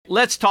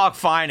Let's talk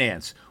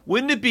finance.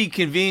 Wouldn't it be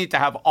convenient to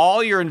have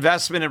all your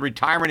investment and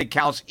retirement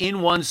accounts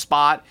in one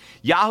spot?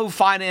 Yahoo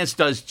Finance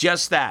does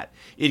just that.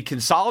 It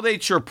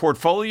consolidates your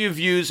portfolio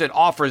views and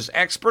offers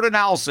expert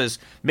analysis,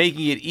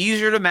 making it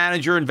easier to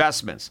manage your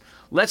investments.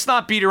 Let's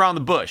not beat around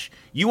the bush.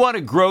 You want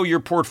to grow your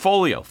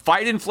portfolio,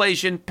 fight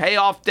inflation, pay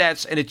off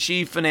debts, and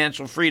achieve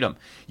financial freedom.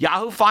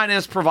 Yahoo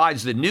Finance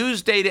provides the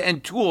news, data,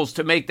 and tools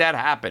to make that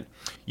happen.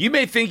 You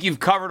may think you've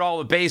covered all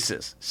the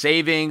bases: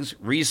 savings,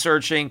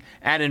 researching,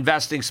 and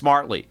investing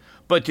smartly.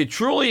 But to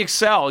truly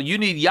excel, you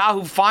need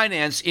Yahoo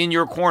Finance in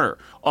your corner.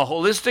 A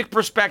holistic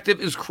perspective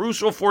is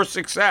crucial for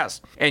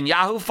success, and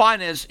Yahoo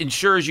Finance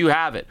ensures you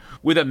have it.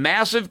 With a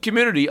massive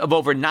community of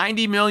over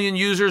 90 million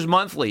users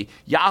monthly,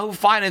 Yahoo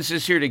Finance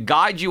is here to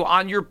guide you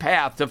on your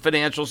path to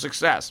financial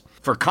success.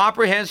 For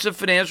comprehensive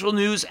financial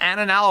news and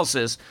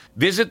analysis,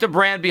 visit the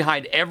brand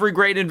behind every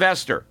great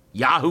investor,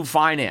 Yahoo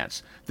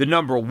Finance, the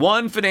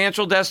 #1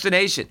 financial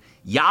destination,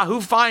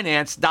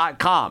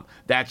 yahoofinance.com.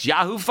 That's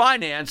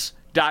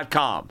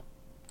yahoofinance.com.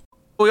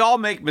 We all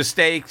make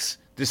mistakes,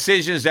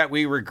 decisions that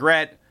we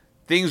regret,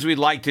 things we'd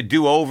like to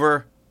do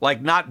over,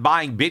 like not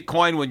buying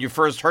Bitcoin when you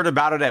first heard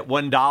about it at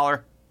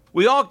 $1.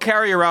 We all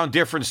carry around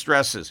different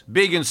stresses,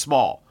 big and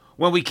small.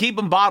 When we keep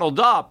them bottled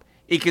up,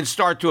 it can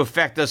start to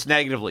affect us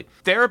negatively.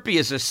 Therapy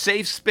is a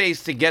safe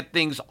space to get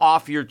things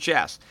off your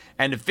chest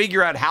and to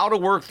figure out how to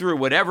work through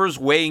whatever's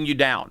weighing you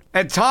down.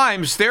 At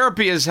times,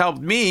 therapy has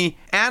helped me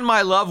and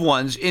my loved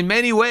ones in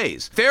many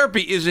ways.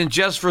 Therapy isn't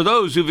just for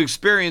those who've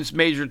experienced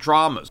major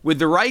traumas. With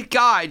the right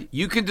guide,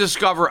 you can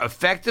discover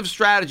effective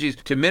strategies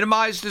to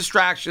minimize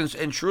distractions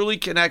and truly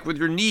connect with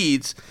your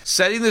needs,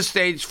 setting the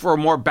stage for a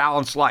more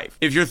balanced life.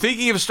 If you're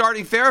thinking of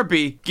starting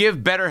therapy, give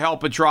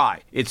BetterHelp a try.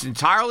 It's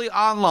entirely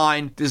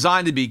online,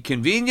 designed to be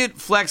convenient,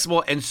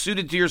 flexible, and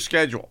suited to your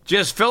schedule.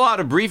 Just fill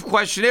out a brief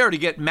questionnaire to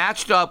get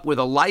matched up with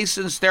a licensed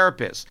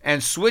therapist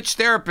and switch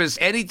therapists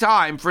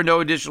anytime for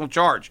no additional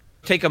charge.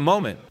 Take a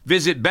moment.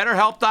 Visit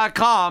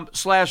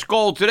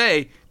BetterHelp.com/gold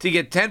today to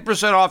get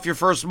 10% off your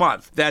first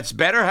month. That's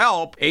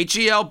BetterHelp,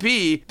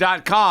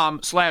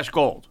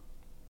 HELP.com/gold.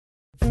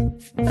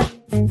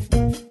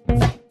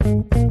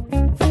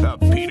 The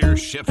Peter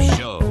Schiff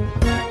Show.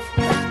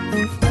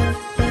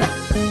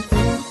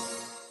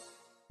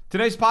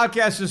 Today's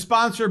podcast is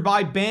sponsored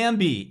by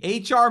Bambee.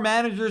 HR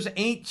managers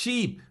ain't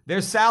cheap.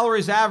 Their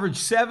salaries average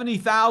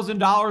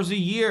 $70,000 a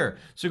year.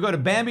 So go to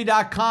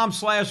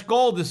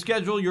Bambee.com/gold to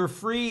schedule your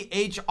free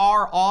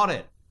HR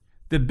audit.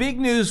 The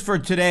big news for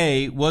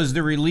today was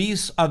the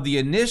release of the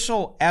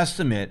initial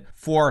estimate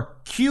for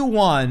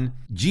Q1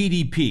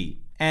 GDP.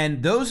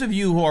 And those of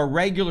you who are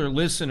regular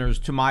listeners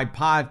to my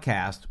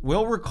podcast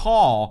will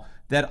recall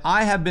that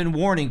I have been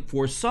warning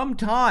for some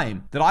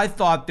time that I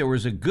thought there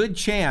was a good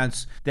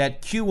chance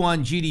that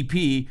Q1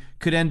 GDP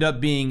could end up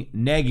being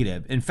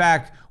negative. In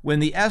fact, when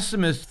the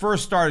estimates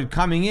first started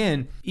coming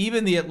in,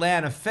 even the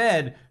Atlanta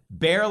Fed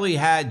barely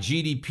had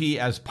GDP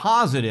as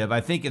positive. I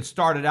think it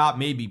started out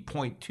maybe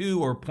 0.2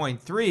 or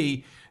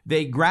 0.3.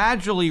 They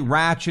gradually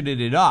ratcheted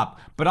it up,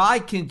 but I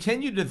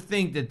continue to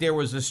think that there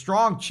was a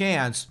strong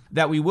chance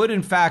that we would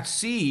in fact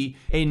see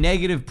a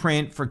negative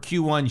print for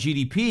Q1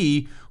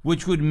 GDP,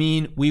 which would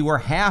mean we were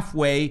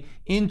halfway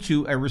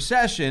into a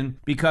recession,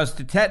 because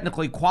to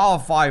technically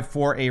qualify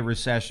for a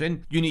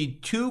recession, you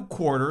need 2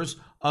 quarters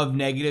of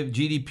negative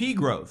GDP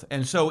growth.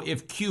 And so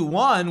if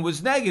Q1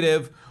 was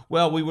negative,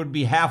 well, we would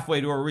be halfway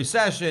to a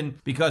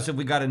recession, because if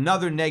we got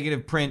another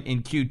negative print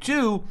in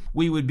Q2,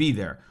 we would be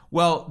there.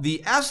 Well,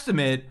 the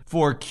estimate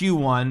for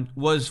Q1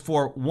 was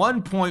for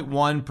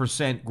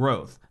 1.1%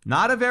 growth.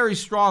 Not a very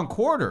strong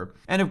quarter.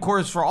 And of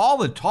course, for all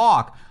the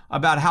talk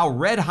about how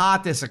red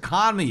hot this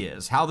economy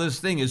is, how this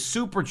thing is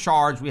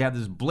supercharged, we have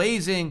this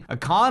blazing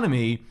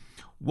economy,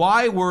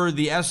 why were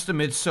the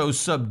estimates so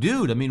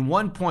subdued? I mean,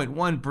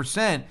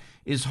 1.1%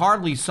 is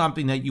hardly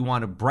something that you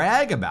want to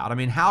brag about. I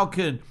mean, how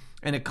could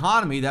an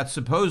economy that's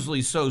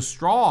supposedly so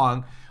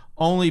strong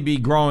only be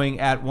growing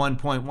at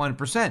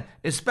 1.1%,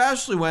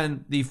 especially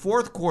when the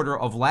fourth quarter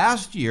of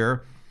last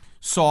year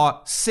saw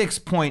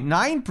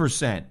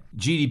 6.9%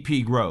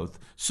 GDP growth.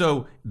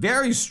 So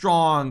very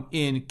strong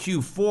in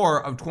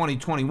Q4 of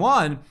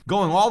 2021,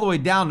 going all the way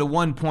down to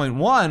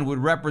 1.1 would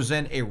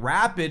represent a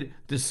rapid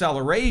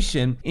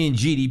deceleration in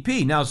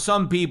GDP. Now,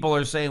 some people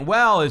are saying,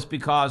 well, it's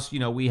because,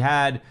 we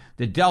had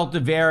the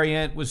Delta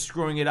variant was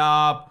screwing it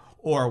up,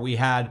 or we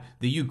had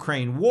the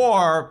Ukraine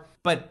war.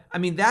 But I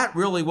mean, that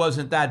really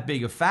wasn't that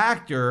big a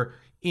factor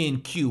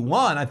in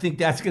Q1. I think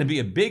that's going to be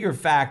a bigger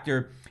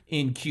factor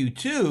in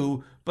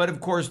Q2. But of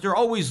course, they're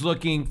always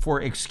looking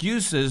for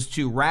excuses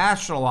to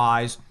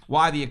rationalize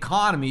why the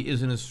economy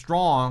isn't as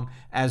strong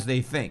as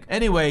they think.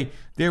 Anyway,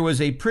 there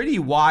was a pretty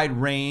wide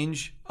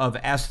range of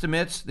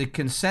estimates. The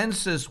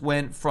consensus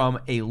went from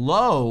a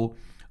low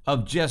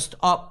of just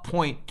up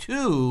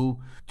 0.2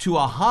 to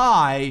a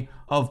high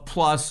of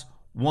plus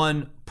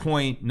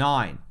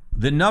 1.9.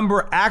 The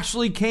number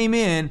actually came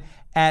in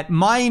at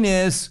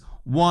minus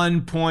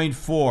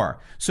 1.4.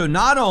 So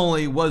not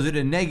only was it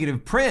a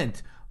negative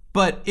print,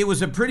 but it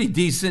was a pretty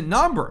decent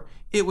number.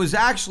 it was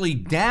actually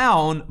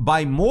down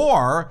by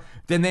more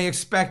than they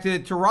expected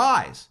it to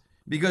rise.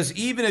 Because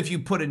even if you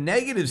put a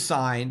negative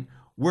sign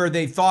where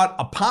they thought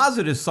a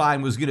positive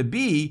sign was going to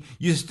be,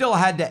 you still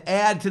had to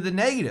add to the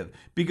negative,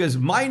 because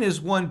minus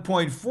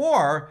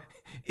 1.4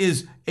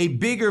 is a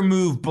bigger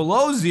move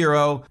below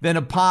zero than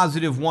a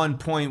positive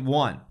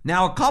 1.1.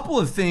 Now, a couple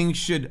of things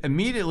should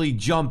immediately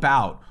jump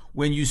out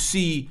when you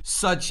see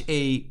such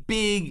a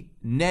big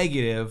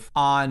negative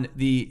on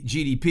the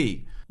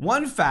GDP.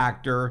 One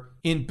factor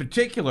in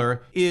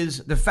particular is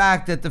the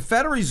fact that the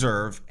Federal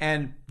Reserve,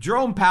 and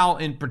Jerome Powell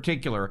in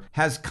particular,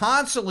 has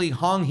constantly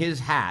hung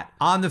his hat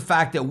on the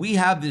fact that we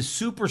have this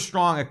super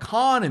strong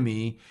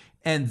economy,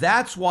 and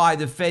that's why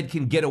the Fed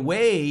can get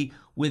away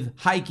with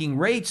hiking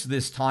rates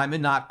this time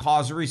and not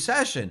cause a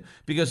recession,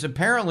 because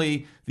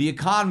apparently the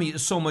economy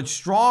is so much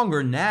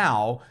stronger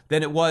now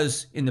than it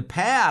was in the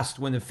past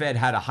when the Fed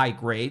had to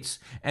hike rates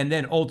and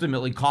then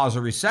ultimately cause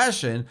a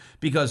recession,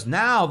 because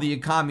now the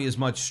economy is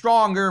much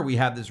stronger. We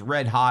have this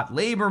red hot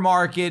labor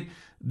market.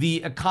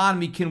 The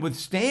economy can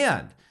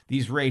withstand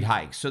these rate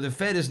hikes. So the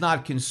Fed is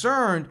not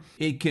concerned.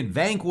 It can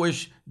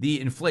vanquish the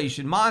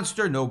inflation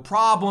monster, no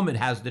problem. It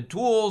has the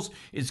tools.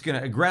 It's going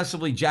to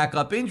aggressively jack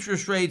up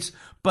interest rates,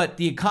 but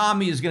the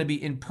economy is going to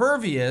be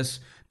impervious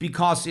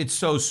because it's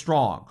so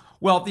strong.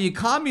 Well, if the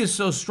economy is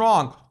so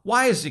strong,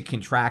 why is it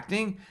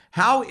contracting?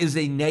 How is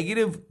a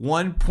negative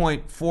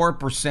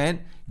 1.4%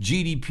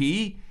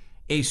 GDP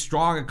a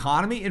strong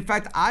economy? In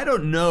fact, I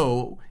don't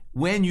know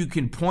when you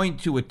can point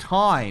to a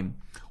time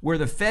where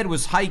the Fed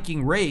was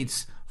hiking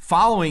rates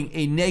following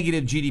a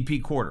negative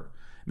GDP quarter.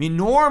 I mean,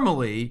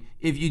 normally,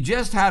 if you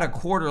just had a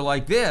quarter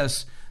like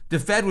this, the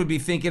Fed would be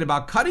thinking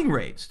about cutting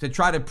rates to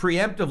try to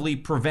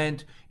preemptively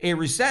prevent a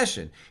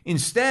recession.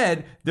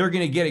 Instead, they're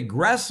going to get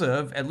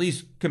aggressive, at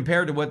least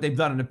compared to what they've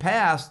done in the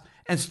past,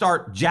 and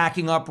start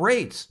jacking up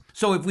rates.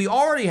 So if we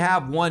already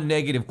have one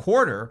negative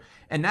quarter,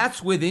 and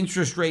that's with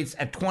interest rates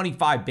at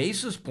 25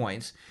 basis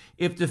points,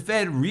 if the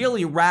Fed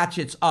really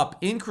ratchets up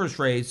interest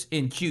rates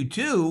in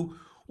Q2,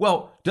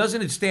 well,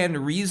 doesn't it stand to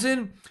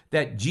reason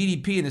that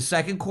GDP in the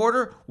second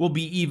quarter will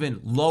be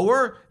even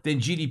lower than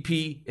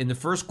GDP in the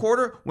first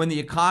quarter when the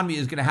economy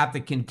is going to have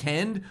to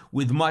contend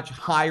with much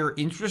higher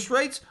interest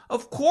rates?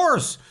 Of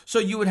course. So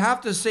you would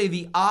have to say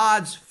the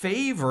odds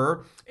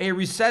favor a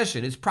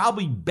recession. It's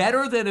probably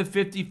better than a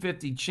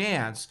 50-50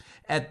 chance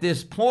at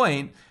this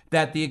point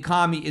that the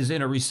economy is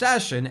in a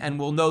recession, and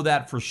we'll know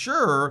that for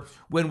sure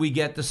when we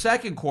get the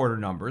second quarter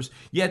numbers.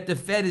 Yet the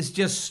Fed is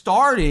just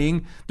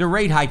starting the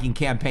rate hiking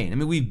campaign. I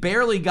mean, we've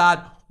barely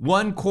got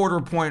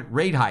 1/4 point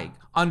rate hike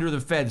under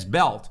the Fed's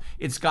belt.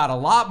 It's got a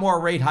lot more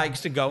rate hikes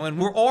to go, and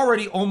we're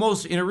already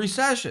almost in a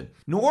recession.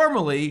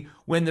 Normally,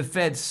 when the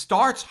Fed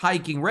starts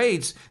hiking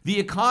rates, the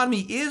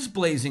economy is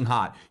blazing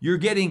hot. You're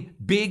getting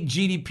big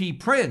GDP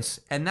prints,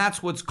 and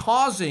that's what's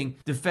causing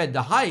the Fed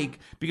to hike,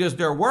 because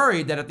they're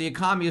worried that if the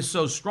economy is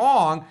so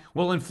strong,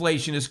 well,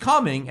 inflation is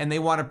coming, and they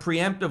want to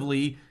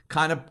preemptively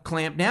kind of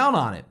clamp down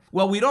on it.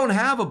 Well, we don't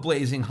have a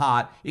blazing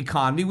hot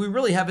economy. We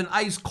really have an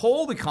ice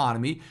cold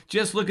economy.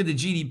 Just look at the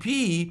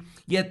GDP,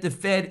 yet the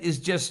Fed is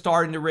just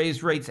starting to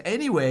raise rates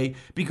anyway,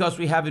 because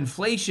we have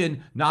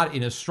inflation not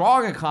in a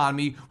strong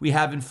economy. We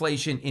have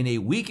inflation in a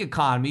weak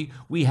economy.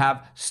 We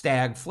have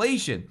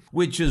stagflation,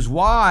 which is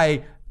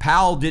why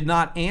Powell did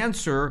not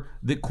answer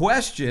the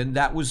question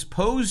that was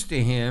posed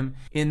to him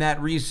in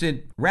that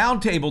recent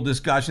roundtable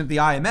discussion at the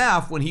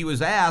IMF when he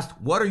was asked,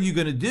 what are you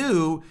going to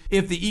do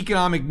if the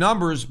economic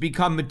numbers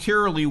become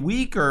materially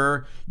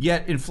weaker,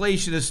 yet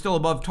inflation is still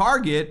above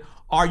target?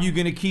 Are you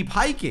going to keep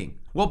hiking?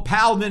 Well,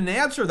 Powell didn't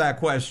answer that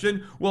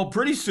question. Well,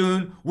 pretty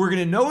soon we're going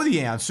to know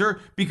the answer,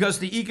 because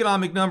the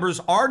economic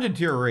numbers are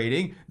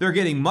deteriorating. They're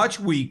getting much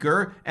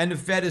weaker, and the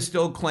Fed is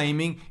still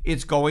claiming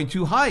it's going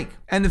to hike.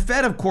 And the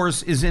Fed, of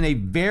course, is in a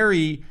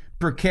very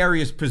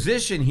precarious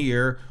position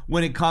here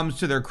when it comes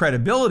to their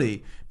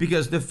credibility,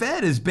 because the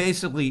Fed is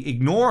basically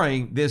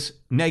ignoring this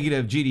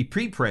negative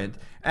GDP print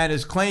and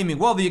is claiming,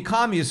 well, the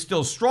economy is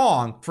still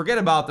strong. Forget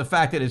about the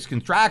fact that it's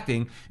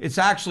contracting. It's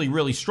actually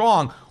really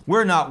strong.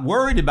 We're not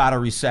worried about a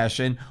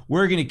recession.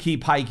 We're going to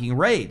keep hiking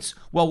rates.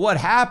 Well, what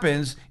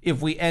happens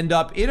if we end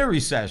up in a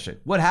recession?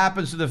 What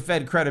happens to the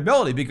Fed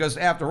credibility? Because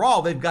after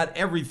all, they've got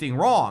everything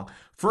wrong.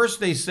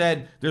 First, they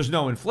said there's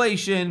no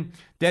inflation.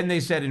 Then they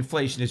said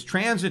inflation is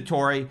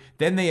transitory.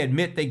 Then they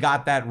admit they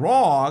got that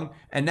wrong.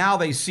 And now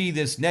they see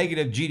this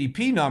negative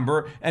GDP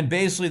number, and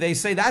basically they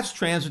say that's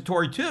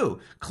transitory too.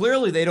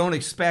 Clearly, they don't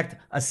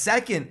expect a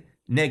second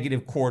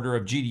negative quarter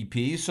of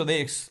GDP, so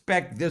they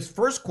expect this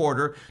first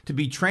quarter to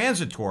be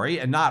transitory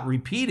and not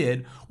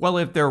repeated. Well,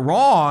 if they're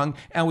wrong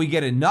and we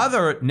get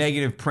another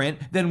negative print,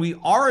 then we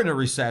are in a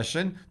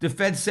recession. The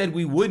Fed said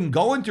we wouldn't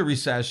go into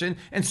recession,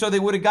 and so they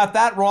would have got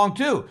that wrong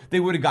too. They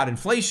would have got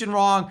inflation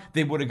wrong.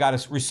 They would have got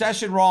a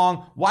recession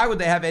wrong. Why would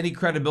they have any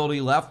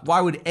credibility left?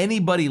 Why would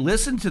anybody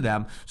listen to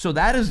them? So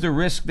that is the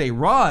risk they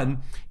run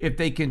if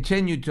they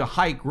continue to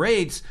hike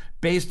rates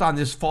based on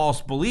this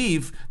false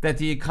belief that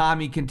the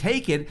economy can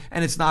take it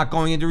and it's not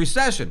going into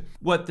recession.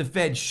 What the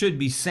Fed should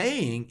be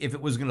saying, if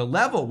it was going to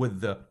level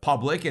with the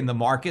public and the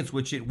markets,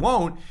 which it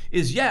won't,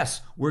 is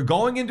yes, we're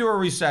going into a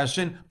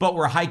recession, but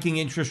we're hiking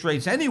interest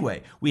rates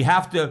anyway. We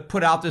have to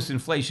put out this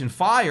inflation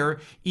fire,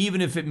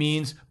 even if it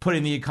means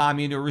putting the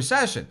economy into a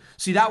recession.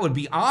 See, that would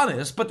be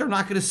honest, but they're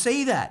not going to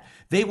say that.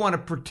 They want to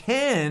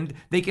pretend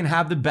they can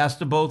have the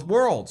best of both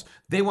worlds.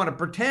 They want to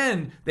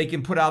pretend they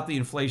can put out the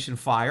inflation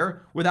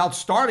fire without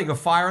starting a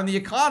fire in the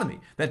economy,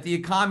 that the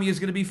economy is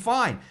going to be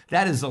fine.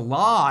 That is a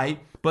lie,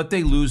 but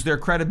they lose their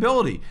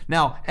credibility.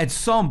 Now, at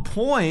some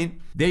point,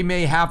 they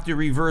may have to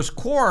reverse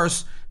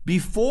course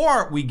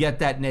before we get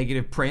that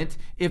negative print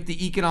if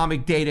the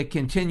economic data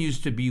continues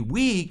to be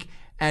weak,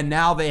 and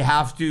now they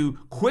have to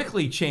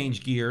quickly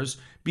change gears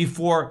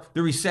before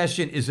the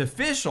recession is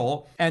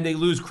official, and they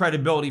lose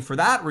credibility for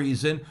that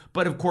reason.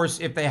 But of course,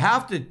 if they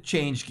have to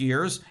change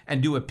gears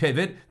and do a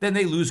pivot, then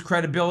they lose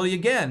credibility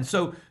again.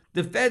 So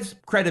the Fed's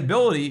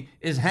credibility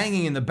is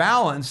hanging in the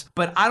balance,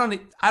 but I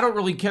don't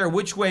really care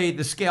which way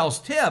the scales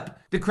tip.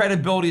 The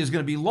credibility is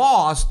going to be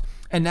lost,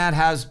 and that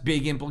has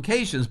big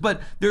implications.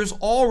 But there's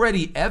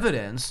already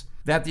evidence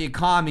that the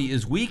economy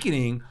is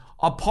weakening,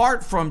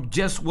 apart from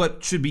just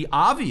what should be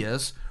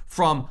obvious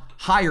from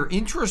higher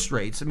interest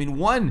rates. I mean,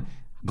 one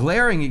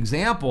glaring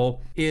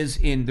example is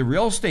in the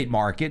real estate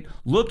market.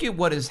 Look at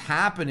what is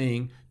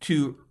happening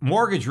to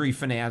mortgage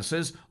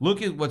refinances.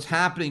 Look at what's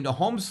happening to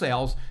home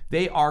sales.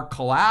 They are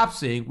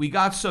collapsing. We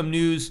got some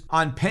news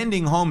on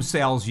pending home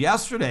sales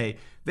yesterday.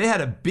 They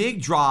had a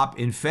big drop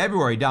in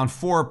February, down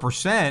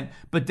 4%,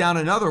 but down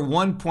another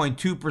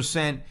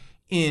 1.2%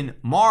 in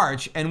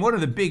March. And one of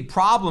the big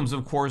problems,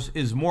 of course,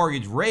 is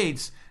mortgage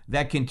rates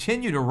that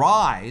continue to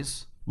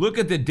rise. Look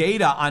at the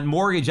data on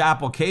mortgage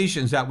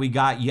applications that we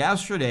got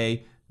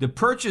yesterday. The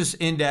purchase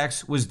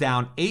index was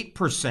down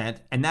 8%,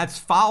 and that's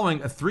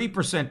following a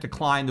 3%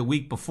 decline the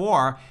week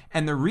before.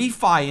 And the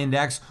refi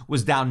index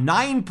was down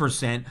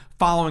 9%,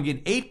 following an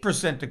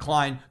 8%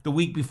 decline the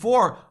week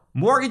before.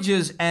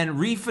 Mortgages and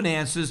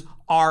refinances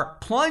are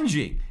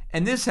plunging,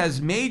 and this has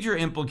major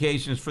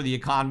implications for the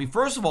economy.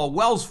 First of all,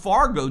 Wells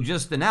Fargo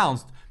just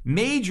announced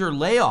major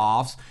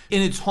layoffs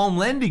in its home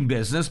lending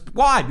business.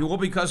 Why? Well,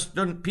 because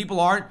people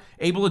aren't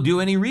able to do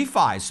any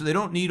refis, so they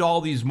don't need all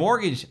these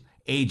mortgage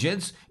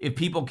agents if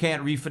people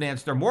can't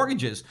refinance their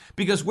mortgages.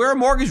 Because where are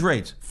mortgage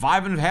rates?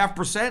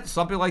 5.5%,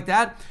 something like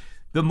that.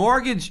 The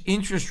mortgage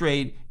interest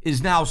rate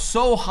is now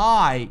so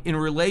high in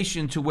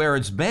relation to where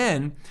it's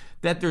been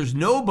that there's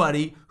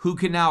nobody who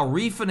can now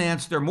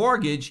refinance their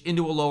mortgage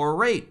into a lower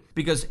rate,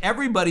 because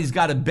everybody's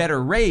got a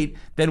better rate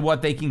than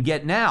what they can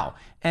get now.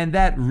 And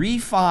that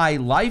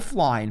refi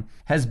lifeline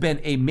has been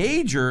a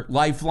major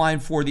lifeline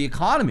for the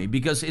economy,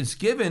 because it's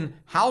given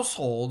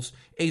households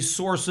a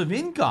source of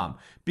income,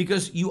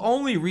 because you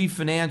only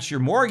refinance your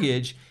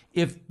mortgage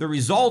if the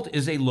result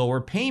is a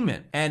lower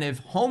payment. And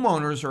if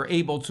homeowners are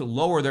able to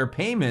lower their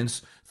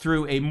payments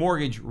through a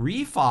mortgage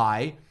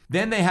refi,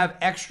 then they have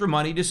extra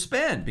money to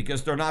spend,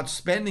 because they're not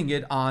spending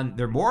it on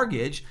their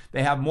mortgage.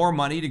 They have more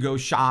money to go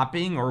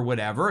shopping or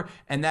whatever,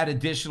 and that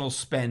additional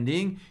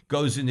spending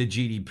goes into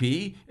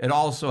GDP. It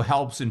also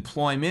helps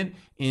employment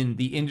in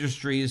the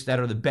industries that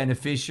are the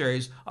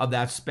beneficiaries of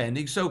that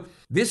spending. So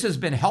this has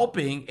been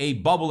helping a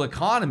bubble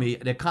economy,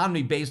 an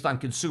economy based on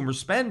consumer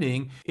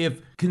spending.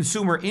 If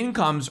consumer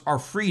incomes are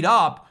freed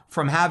up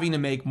from having to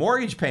make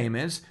mortgage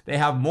payments, they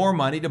have more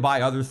money to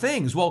buy other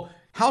things. Well,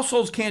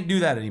 households can't do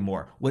that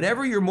anymore.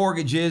 Whatever your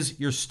mortgage is,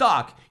 you're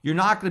stuck. You're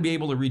not going to be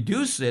able to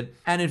reduce it.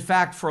 And in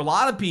fact, for a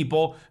lot of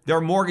people, their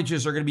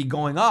mortgages are going to be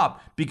going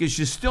up, because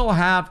you still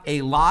have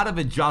a lot of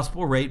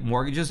adjustable rate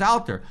mortgages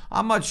out there.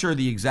 I'm not sure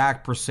the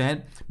exact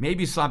percent,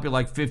 maybe something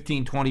like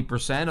 15,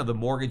 20% of the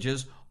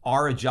mortgages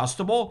are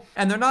adjustable.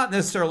 And they're not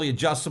necessarily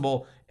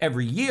adjustable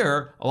every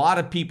year. A lot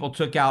of people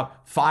took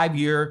out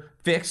 5-year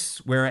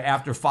fixed, where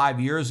after 5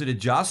 years it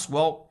adjusts.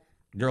 Well,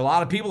 there are a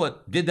lot of people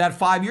that did that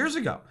 5 years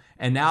ago,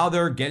 and now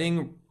they're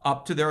getting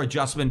up to their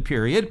adjustment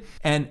period,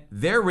 and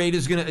their rate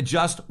is going to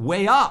adjust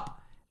way up.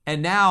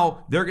 And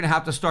now they're going to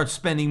have to start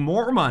spending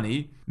more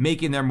money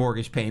making their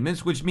mortgage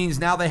payments, which means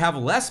now they have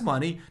less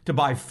money to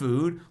buy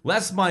food,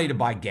 less money to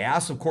buy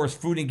gas. Of course,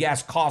 food and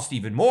gas cost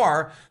even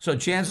more. So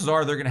chances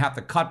are they're going to have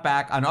to cut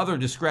back on other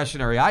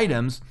discretionary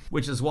items,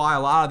 which is why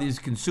a lot of these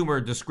consumer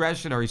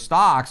discretionary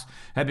stocks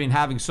have been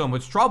having so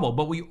much trouble.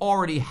 But we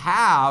already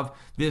have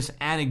this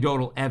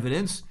anecdotal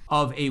evidence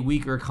of a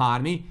weaker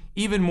economy.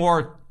 Even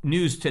more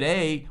news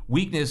today,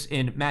 weakness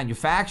in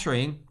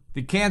manufacturing.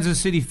 The Kansas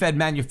City Fed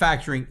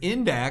Manufacturing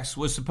Index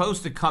was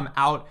supposed to come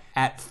out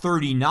at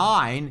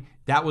 39.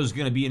 That was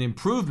going to be an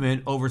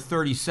improvement over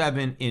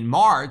 37 in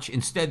March.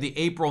 Instead, the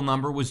April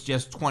number was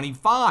just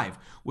 25,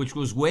 which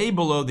was way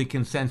below the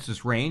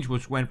consensus range,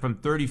 which went from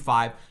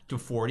 35 to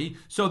 40.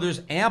 So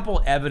there's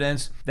ample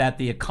evidence that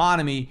the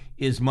economy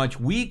is much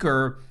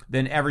weaker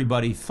than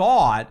everybody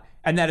thought.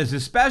 And that is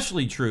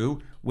especially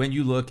true when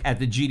you look at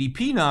the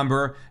GDP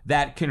number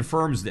that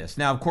confirms this.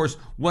 Now, of course,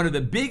 one of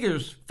the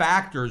biggest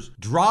factors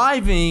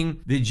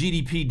driving the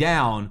GDP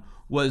down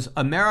was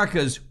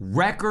America's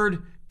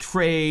record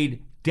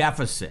trade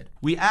deficit.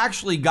 We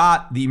actually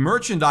got the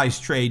merchandise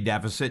trade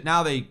deficit.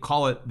 Now they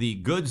call it the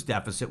goods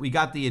deficit. We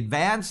got the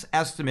advance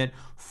estimate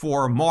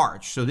for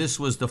March. So this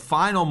was the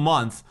final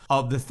month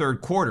of the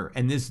third quarter.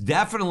 And this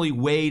definitely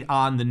weighed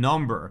on the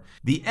number.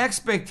 The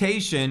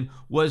expectation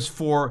was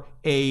for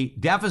a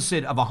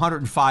deficit of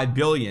 105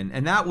 billion.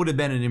 And that would have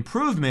been an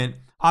improvement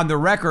on the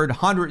record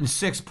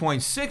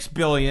 106.6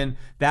 billion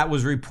that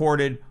was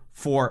reported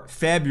for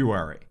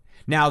February.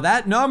 Now,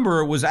 that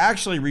number was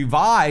actually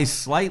revised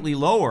slightly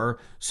lower,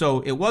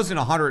 so it wasn't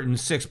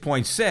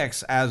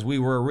 106.6 as we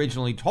were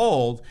originally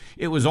told.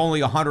 It was only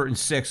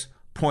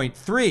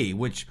 106.3,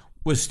 which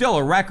was still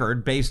a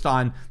record based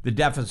on the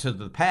deficit of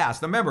the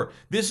past. Now, remember,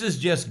 this is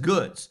just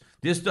goods.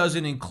 This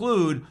doesn't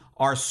include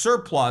our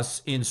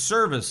surplus in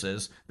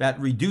services that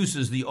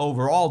reduces the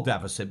overall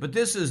deficit. But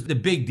this is the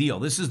big deal.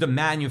 This is the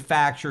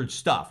manufactured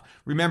stuff.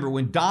 Remember,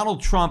 when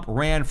Donald Trump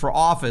ran for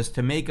office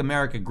to make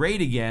America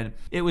great again,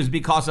 it was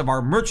because of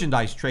our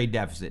merchandise trade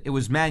deficit. It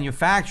was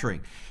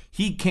manufacturing.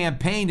 He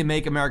campaigned to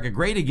make America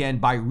great again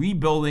by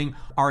rebuilding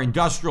our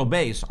industrial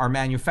base, our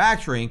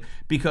manufacturing,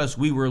 because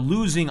we were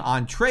losing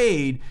on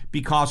trade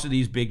because of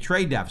these big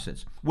trade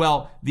deficits.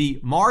 Well, the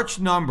March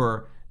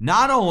number,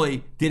 not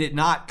only did it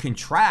not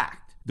contract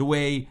the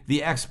way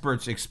the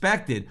experts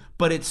expected,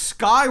 but it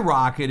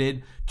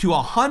skyrocketed to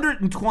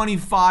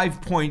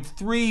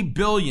 125.3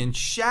 billion,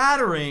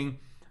 shattering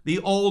the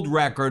old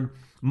record,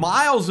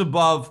 miles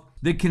above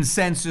the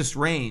consensus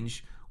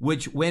range,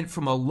 which went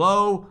from a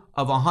low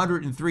of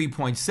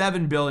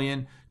 103.7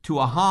 billion to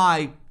a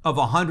high of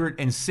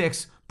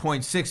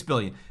 106.6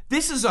 billion.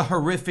 This is a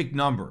horrific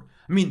number.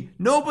 I mean,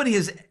 nobody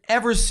has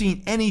ever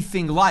seen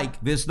anything like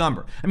this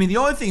number. I mean, the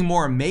only thing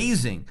more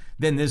amazing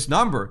than this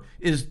number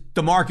is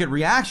the market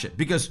reaction,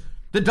 because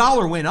the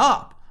dollar went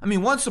up. I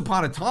mean, once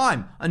upon a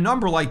time, a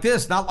number like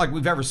this, not like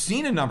we've ever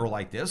seen a number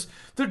like this,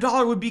 the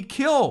dollar would be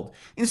killed.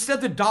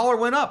 Instead, the dollar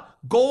went up.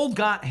 Gold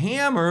got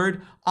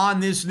hammered on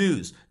this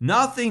news.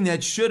 Nothing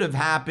that should have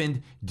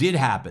happened did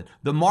happen.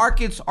 The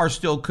markets are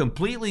still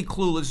completely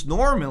clueless.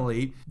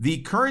 Normally, the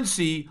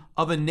currency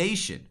of a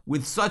nation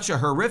with such a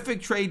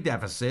horrific trade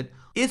deficit,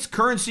 its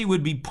currency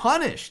would be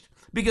punished,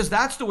 because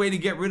that's the way to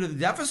get rid of the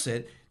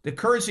deficit. The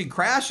currency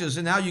crashes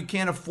and now you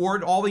can't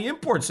afford all the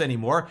imports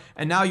anymore.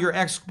 And now your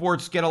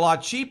exports get a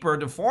lot cheaper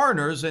to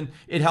foreigners and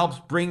it helps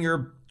bring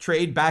your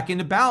trade back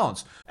into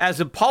balance. As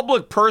a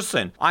public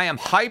person, I am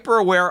hyper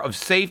aware of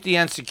safety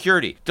and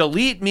security.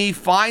 Delete Me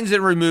finds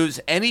and removes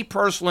any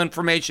personal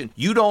information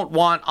you don't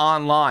want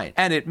online,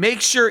 and it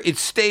makes sure it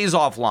stays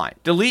offline.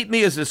 Delete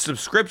Me is a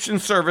subscription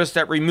service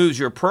that removes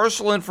your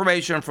personal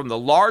information from the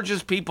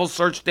largest people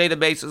search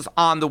databases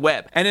on the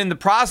web, and in the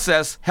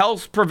process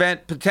helps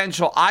prevent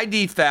potential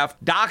ID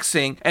theft,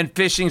 doxing, and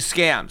phishing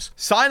scams.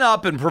 Sign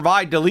up and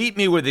provide Delete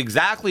Me with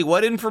exactly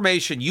what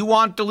information you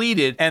want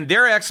deleted, and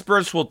their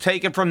experts will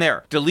take it from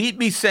there. Delete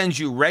Me sends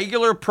you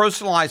regular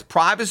personalized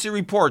privacy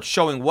reports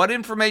showing what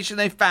information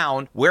they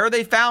found, where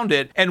they found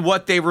it, and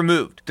what they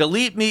removed.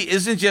 Delete Me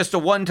isn't just a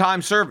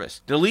one-time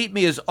service. Delete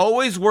Me is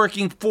always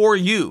working for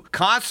you,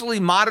 constantly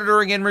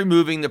monitoring and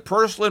removing the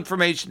personal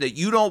information that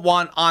you don't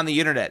want on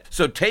the internet.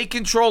 So take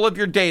control of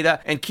your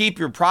data and keep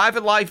your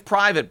private life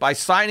private by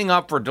signing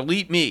up for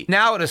Delete Me.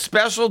 Now at a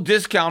special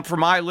discount for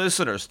my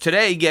listeners.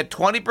 Today, get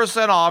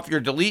 20% off your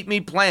Delete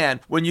Me plan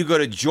when you go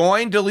to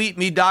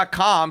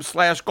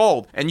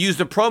joindeleteme.com/gold and use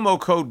the promo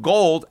code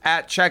GOLD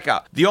at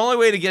checkout. The only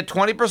way to get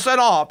 20%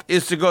 off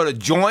is to go to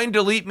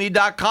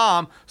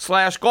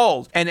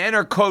joindeleteme.com/gold and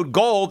enter code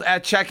GOLD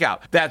at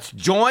checkout. That's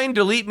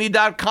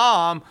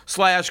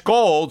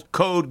joindeleteme.com/gold,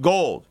 code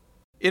GOLD.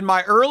 In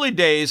my early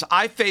days,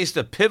 I faced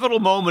a pivotal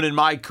moment in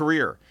my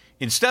career.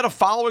 Instead of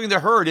following the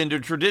herd into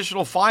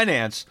traditional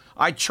finance,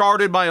 I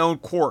charted my own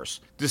course.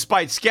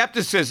 Despite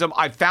skepticism,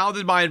 I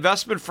founded my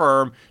investment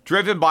firm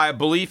driven by a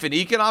belief in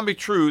economic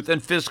truth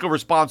and fiscal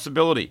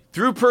responsibility.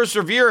 Through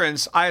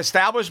perseverance, I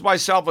established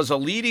myself as a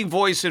leading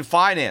voice in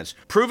finance,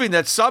 proving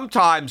that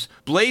sometimes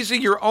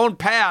blazing your own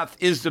path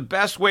is the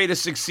best way to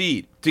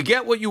succeed. To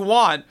get what you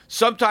want,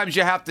 sometimes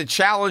you have to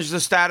challenge the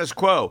status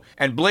quo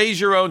and blaze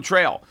your own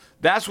trail.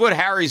 That's what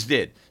Harry's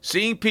did.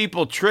 Seeing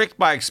people tricked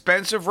by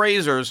expensive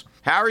razors,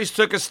 Harry's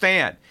took a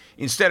stand.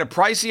 Instead of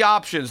pricey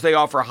options, they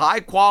offer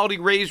high-quality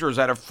razors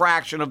at a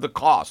fraction of the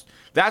cost.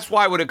 That's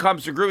why when it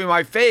comes to grooming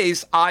my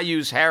face, I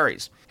use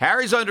Harry's.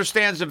 Harry's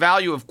understands the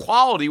value of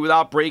quality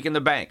without breaking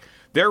the bank.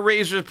 Their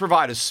razors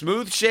provide a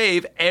smooth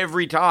shave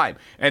every time,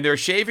 and their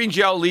shaving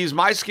gel leaves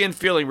my skin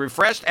feeling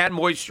refreshed and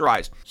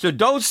moisturized. So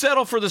don't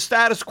settle for the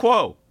status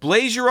quo.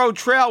 Blaze your own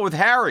trail with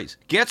Harry's.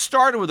 Get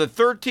started with a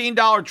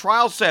 $13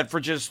 trial set for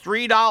just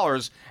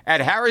 $3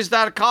 at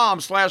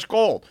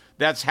harrys.com/gold.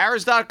 That's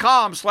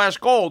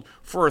harrys.com/gold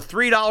for a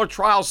 $3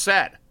 trial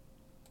set.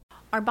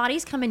 Our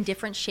bodies come in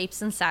different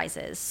shapes and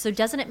sizes, so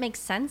doesn't it make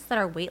sense that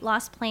our weight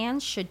loss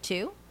plans should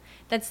too?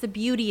 That's the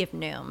beauty of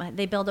Noom.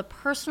 They build a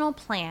personal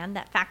plan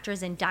that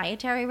factors in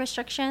dietary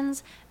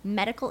restrictions,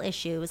 medical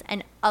issues,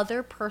 and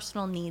other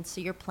personal needs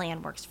so your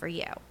plan works for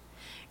you.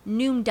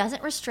 Noom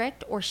doesn't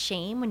restrict or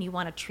shame when you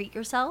want to treat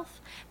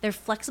yourself. Their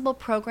flexible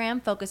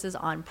program focuses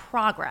on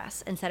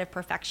progress instead of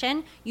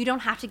perfection. You don't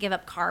have to give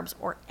up carbs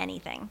or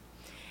anything.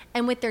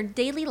 And with their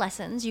daily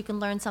lessons, you can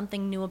learn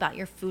something new about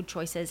your food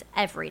choices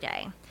every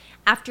day.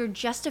 After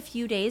just a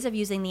few days of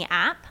using the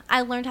app,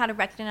 I learned how to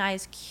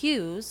recognize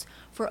cues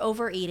for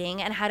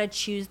overeating and how to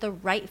choose the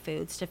right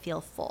foods to feel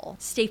full.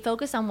 Stay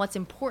focused on what's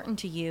important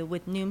to you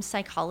with Noom's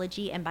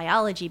psychology and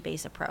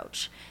biology-based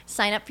approach.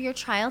 Sign up for your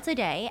trial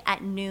today at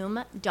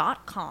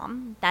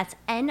Noom.com. That's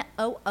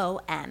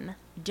Noom.com.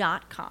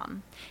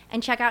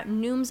 And check out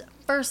Noom's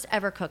first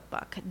ever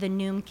cookbook, The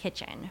Noom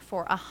Kitchen,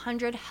 for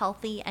 100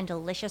 healthy and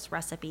delicious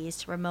recipes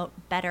to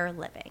promote better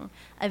living.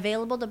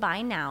 Available to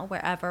buy now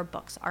wherever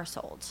books are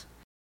sold.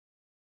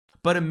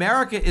 But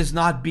America is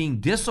not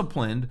being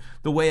disciplined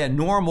the way a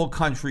normal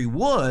country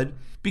would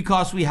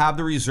because we have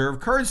the reserve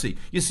currency.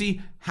 You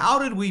see, how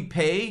did we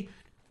pay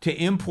to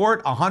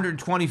import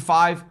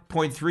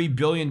 $125.3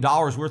 billion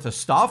worth of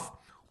stuff?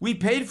 We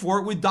paid for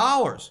it with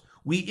dollars.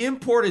 We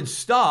imported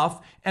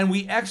stuff and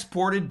we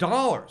exported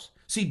dollars.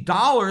 See,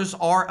 dollars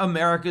are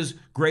America's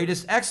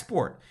greatest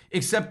export,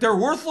 except they're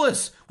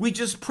worthless. We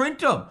just print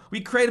them. We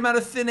create them out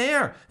of thin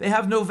air. They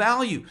have no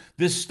value.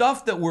 The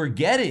stuff that we're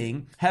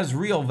getting has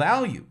real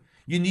value.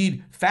 You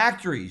need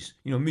factories,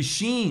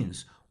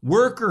 machines,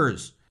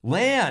 workers,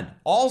 land,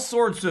 all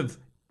sorts of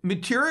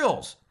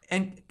materials,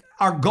 and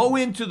go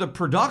into the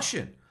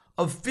production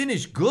of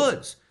finished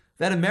goods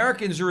that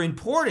Americans are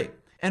importing.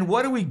 And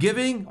what are we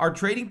giving our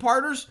trading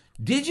partners?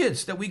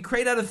 Digits that we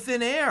create out of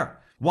thin air.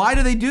 Why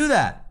do they do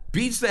that?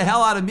 Beats the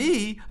hell out of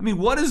me. I mean,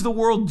 what is the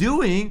world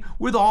doing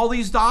with all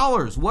these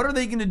dollars? What are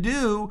they going to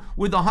do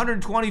with the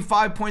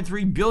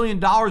 $125.3 billion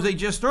they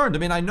just earned? I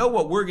mean, I know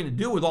what we're going to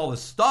do with all the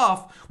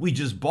stuff we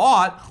just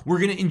bought. We're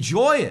going to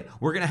enjoy it.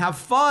 We're going to have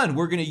fun.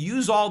 We're going to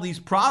use all these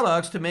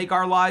products to make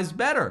our lives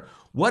better.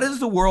 What is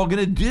the world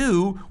going to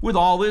do with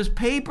all this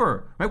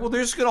paper? Right? Well,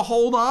 they're just going to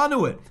hold on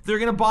to it. They're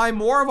going to buy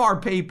more of our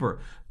paper.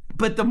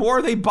 But the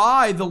more they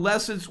buy, the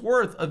less it's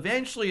worth.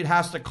 Eventually, it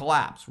has to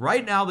collapse.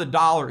 Right now, the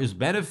dollar is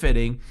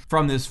benefiting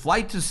from this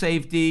flight to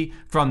safety,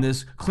 from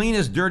this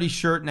cleanest dirty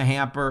shirt in a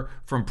hamper,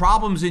 from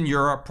problems in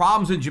Europe,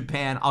 problems in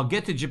Japan. I'll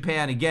get to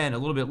Japan again a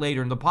little bit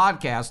later in the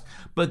podcast.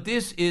 But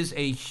this is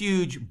a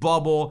huge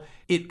bubble.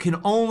 It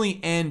can only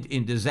end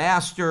in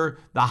disaster.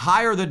 The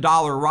higher the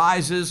dollar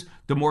rises,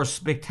 the more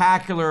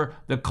spectacular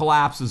the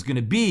collapse is going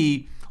to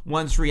be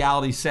once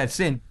reality sets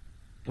in.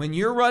 When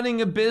you're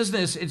running a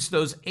business, it's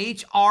those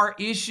HR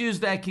issues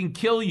that can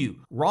kill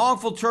you.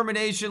 Wrongful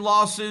termination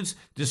lawsuits,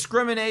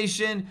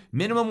 discrimination,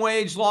 minimum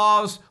wage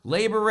laws,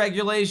 labor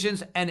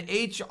regulations, and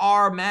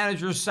HR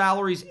managers'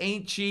 salaries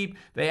ain't cheap.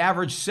 They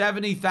average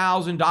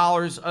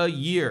 $70,000 a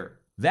year.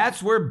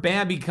 That's where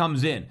Bambee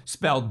comes in,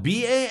 spelled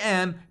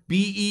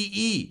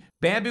B-A-M-B-E-E.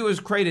 Bambee was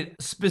created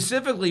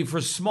specifically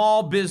for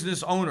small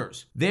business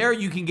owners. There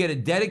you can get a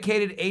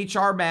dedicated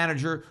HR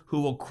manager who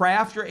will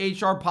craft your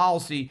HR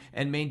policy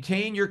and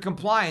maintain your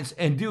compliance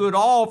and do it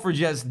all for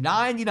just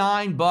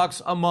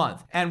 $99 a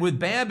month. And with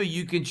Bambee,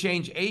 you can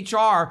change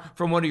HR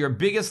from one of your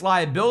biggest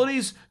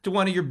liabilities to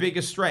one of your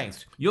biggest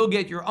strengths. You'll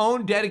get your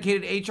own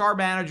dedicated HR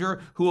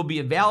manager who will be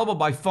available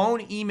by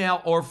phone,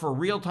 email, or for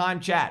real-time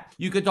chat.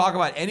 You can talk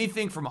about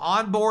anything from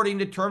onboarding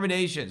to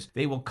terminations.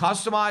 They will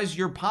customize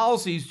your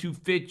policies to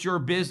fit your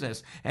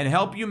business and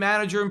help you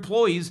manage your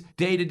employees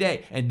day to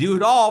day, and do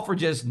it all for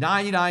just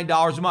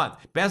 $99 a month.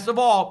 Best of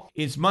all,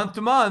 it's month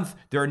to month.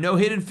 There are no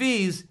hidden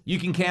fees. You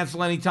can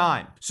cancel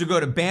anytime. So go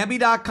to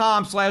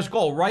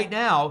Bambee.com/gold right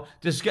now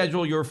to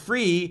schedule your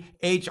free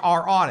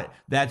HR audit.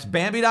 That's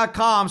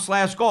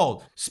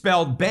Bambee.com/gold,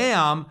 spelled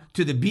BAM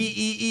to the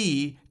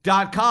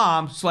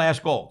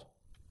BEE.com/gold.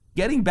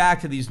 Getting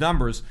back to these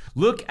numbers,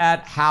 look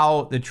at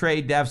how the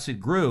trade deficit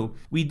grew.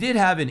 We did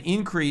have an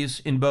increase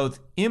in both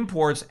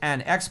imports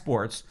and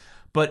exports,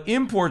 but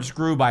imports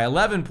grew by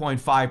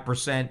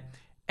 11.5%,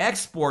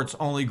 exports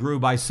only grew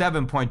by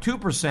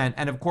 7.2%,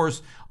 and of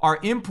course, our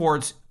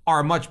imports are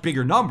a much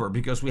bigger number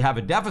because we have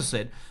a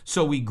deficit,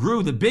 so we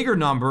grew the bigger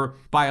number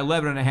by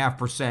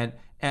 11.5%,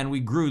 and we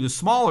grew the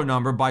smaller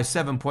number by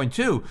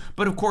 7.2%.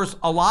 But of course,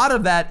 a lot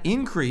of that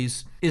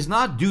increase is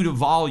not due to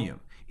volume,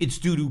 it's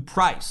due to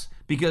price,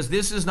 because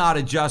this is not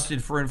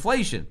adjusted for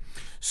inflation.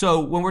 So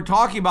when we're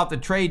talking about the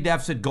trade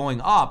deficit going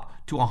up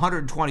to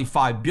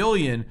 $125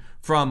 billion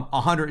from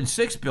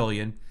 $106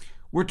 billion,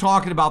 we're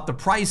talking about the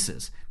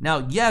prices.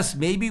 Now, yes,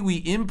 maybe we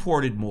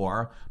imported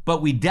more,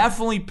 but we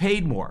definitely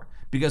paid more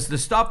because the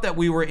stuff that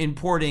we were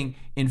importing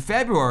in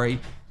February,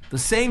 the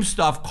same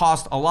stuff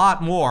cost a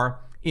lot more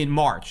in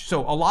March.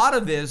 So a lot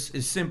of this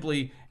is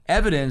simply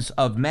evidence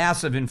of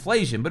massive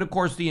inflation. But of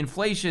course, the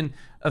inflation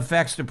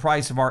affects the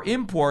price of our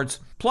imports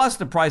plus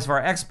the price of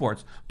our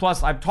exports.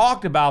 Plus, I've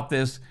talked about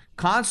this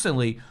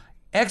constantly.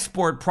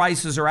 Export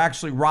prices are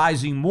actually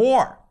rising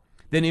more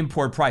than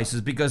import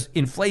prices because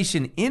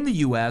inflation in the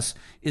U.S.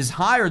 is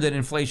higher than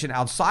inflation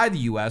outside the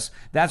U.S.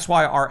 That's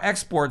why our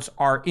exports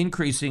are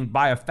increasing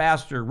by a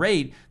faster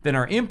rate than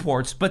our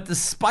imports. But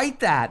despite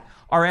that,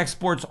 our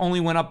exports only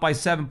went up by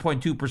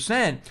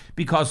 7.2%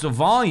 because of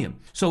volume.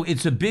 So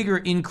it's a bigger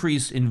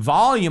increase in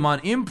volume on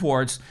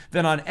imports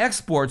than on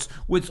exports,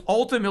 which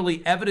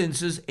ultimately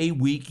evidences a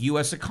weak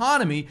U.S.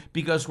 economy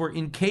because we're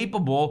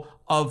incapable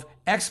of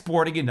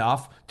exporting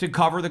enough to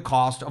cover the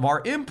cost of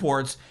our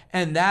imports.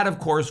 And that, of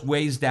course,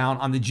 weighs down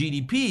on the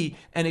GDP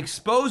and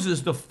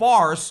exposes the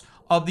farce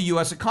of the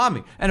U.S.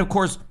 economy. And of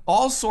course,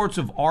 all sorts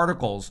of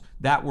articles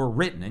that were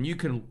written, and you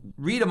can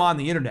read them on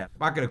the internet.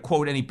 I'm not going to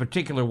quote any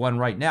particular one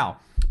right now,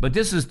 but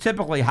this is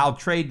typically how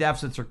trade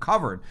deficits are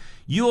covered.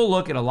 You'll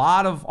look at a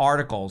lot of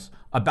articles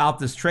about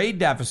this trade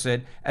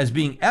deficit as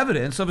being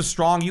evidence of a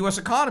strong U.S.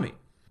 economy.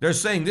 They're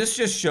saying this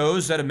just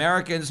shows that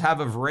Americans have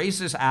a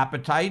voracious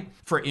appetite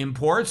for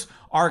imports.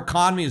 Our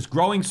economy is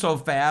growing so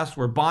fast,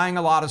 we're buying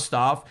a lot of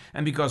stuff,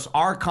 and because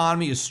our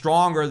economy is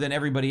stronger than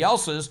everybody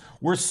else's,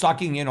 we're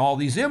sucking in all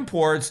these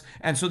imports,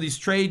 and so these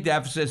trade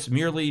deficits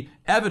merely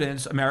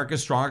evidence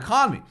America's strong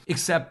economy.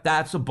 Except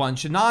that's a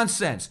bunch of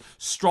nonsense.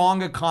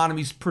 Strong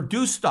economies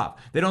produce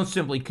stuff. They don't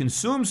simply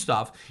consume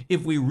stuff.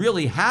 If we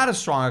really had a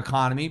strong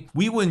economy,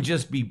 we wouldn't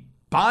just be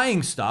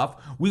buying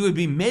stuff, we would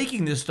be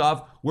making this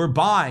stuff we're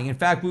buying. In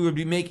fact, we would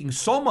be making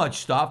so much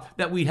stuff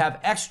that we'd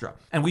have extra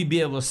and we'd be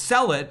able to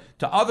sell it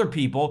to other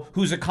people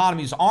whose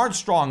economies aren't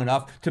strong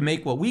enough to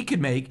make what we could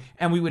make,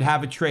 and we would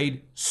have a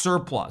trade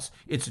surplus.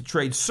 It's a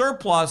trade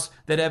surplus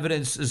that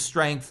evidences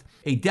strength.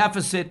 A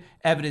deficit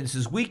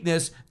evidences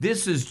weakness.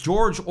 This is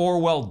George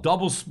Orwell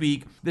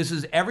doublespeak. This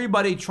is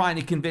everybody trying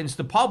to convince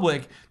the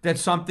public that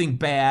something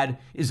bad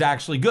is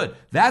actually good.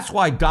 That's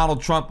why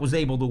Donald Trump was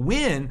able to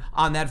win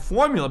on that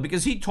formula,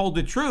 because he told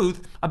the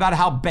truth about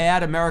how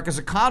bad America's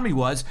economy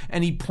was,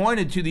 and he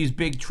pointed to these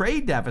big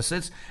trade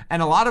deficits,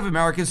 and a lot of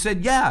Americans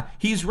said, yeah,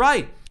 he's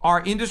right.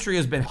 Our industry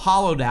has been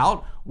hollowed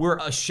out. We're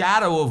a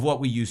shadow of what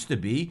we used to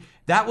be.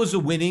 That was a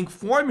winning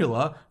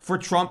formula for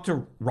Trump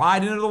to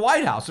ride into the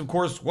White House. Of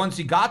course, once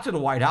he got to the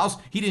White House,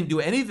 he didn't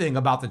do anything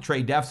about the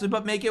trade deficit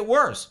but make it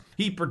worse.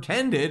 He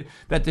pretended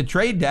that the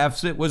trade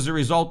deficit was the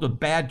result of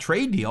bad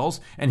trade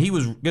deals and he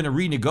was going to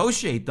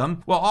renegotiate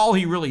them. Well, all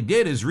he really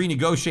did is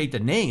renegotiate the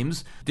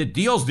names. The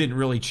deals didn't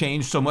really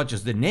change so much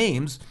as the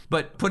names,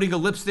 but putting a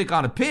lipstick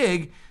on a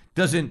pig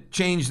doesn't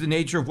change the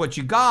nature of what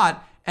you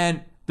got.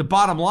 And the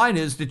bottom line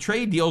is the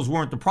trade deals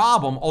weren't the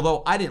problem,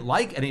 although I didn't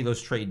like any of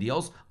those trade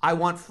deals. I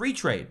want free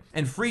trade,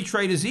 and free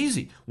trade is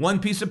easy. One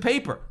piece of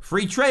paper,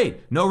 free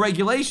trade, no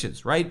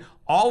regulations, right?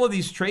 All of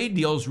these trade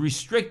deals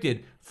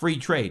restricted free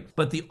trade.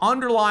 But the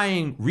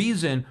underlying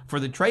reason for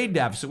the trade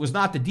deficit was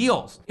not the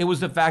deals. It was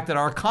the fact that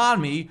our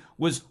economy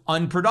was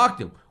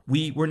unproductive.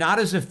 We were not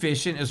as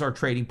efficient as our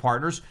trading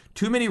partners.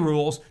 Too many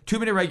rules, too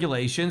many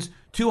regulations,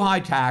 too high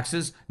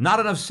taxes, not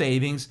enough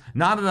savings,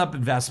 not enough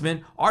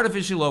investment,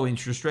 artificially low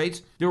interest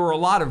rates. There were a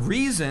lot of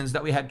reasons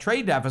that we had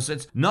trade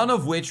deficits, none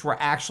of which were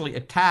actually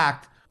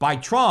attacked by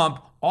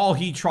Trump. All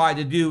he tried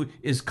to do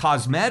is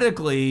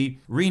cosmetically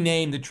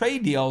rename the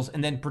trade deals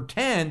and then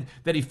pretend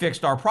that he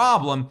fixed our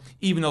problem,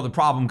 even though the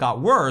problem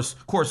got worse.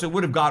 Of course, it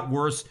would have got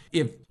worse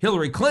if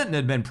Hillary Clinton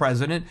had been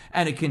president,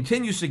 and it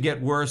continues to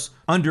get worse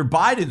under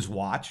Biden's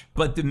watch.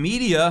 But the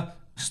media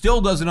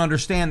still doesn't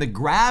understand the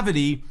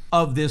gravity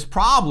of this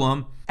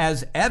problem,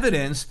 as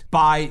evidenced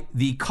by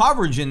the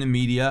coverage in the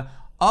media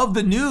of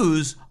the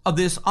news of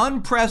this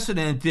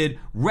unprecedented,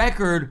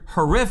 record,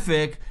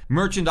 horrific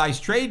merchandise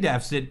trade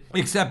deficit,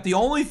 except the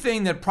only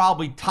thing that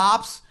probably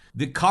tops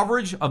the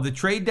coverage of the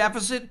trade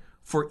deficit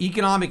for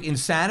economic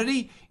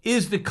insanity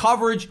is the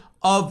coverage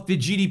of the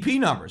GDP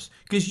numbers.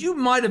 Because you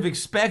might have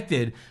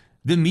expected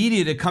the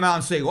media to come out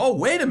and say, oh,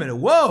 wait a minute,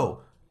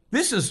 whoa,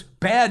 this is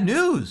bad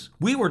news.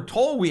 We were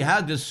told we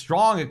had this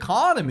strong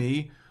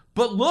economy,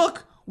 but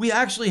look, we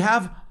actually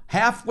have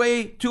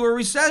halfway to a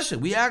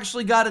recession. We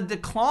actually got a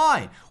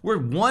decline. We're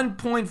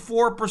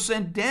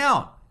 1.4%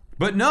 down.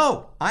 But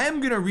no, I am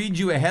going to read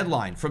you a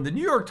headline from the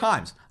New York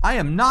Times. I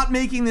am not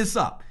making this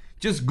up.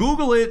 Just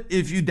Google it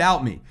if you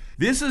doubt me.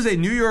 This is a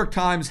New York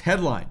Times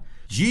headline.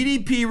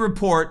 GDP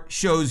report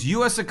shows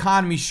U.S.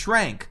 economy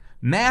shrank,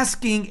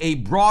 masking a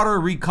broader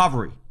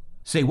recovery.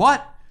 Say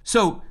what?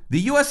 So the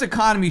U.S.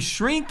 economy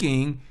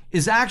shrinking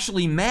is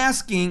actually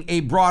masking a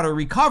broader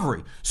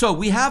recovery. So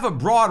we have a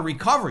broad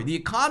recovery. The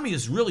economy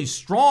is really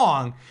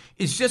strong.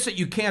 It's just that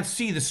you can't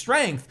see the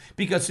strength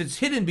because it's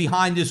hidden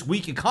behind this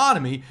weak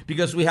economy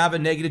because we have a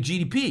negative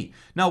GDP.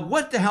 Now,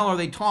 what the hell are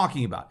they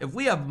talking about? If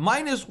we have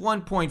minus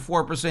 1.4%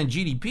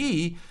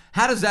 GDP,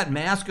 how does that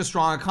mask a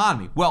strong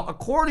economy? Well,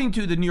 according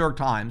to the New York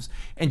Times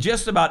and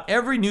just about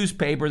every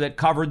newspaper that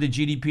covered the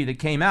GDP that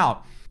came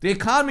out, the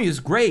economy is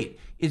great.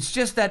 It's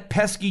just that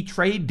pesky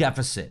trade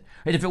deficit.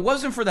 And if it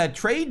wasn't for that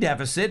trade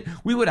deficit,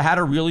 we would have had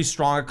a really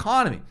strong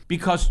economy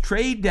because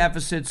trade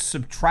deficits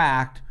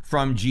subtract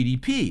from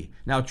GDP.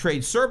 Now,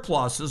 trade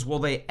surpluses, well,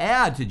 they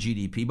add to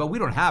GDP, but we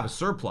don't have a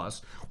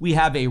surplus. We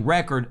have a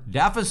record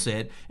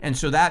deficit, and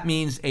so that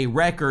means a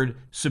record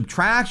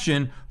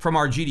subtraction from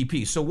our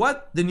GDP. So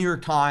what the New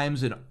York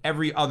Times and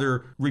every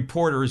other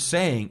reporter is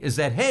saying is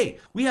that, hey,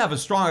 we have a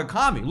strong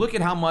economy. Look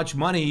at how much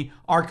money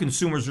our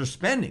consumers are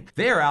spending.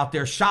 They're out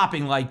there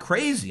shopping like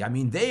crazy. I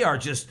mean, they are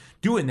just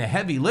doing the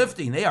heavy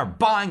lifting. They are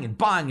buying and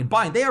buying and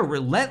buying. They are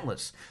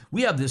relentless.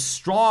 We have this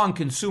strong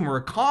consumer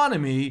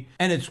economy,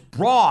 and it's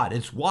broad,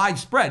 it's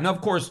widespread. And of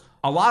course,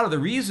 a lot of the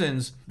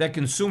reasons that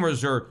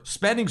consumers are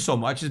spending so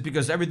much is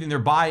because everything they're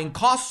buying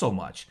costs so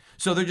much.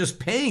 So they're just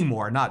paying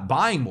more, not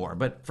buying more.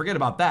 But forget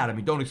about that. I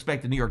mean, don't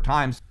expect the New York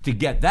Times to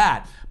get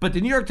that. But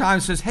the New York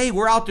Times says, hey,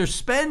 we're out there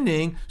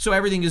spending, so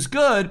everything is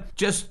good.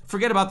 Just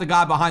forget about the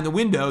guy behind the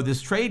window,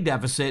 this trade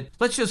deficit.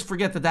 Let's just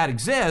forget that that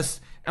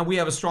exists, and we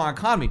have a strong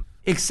economy.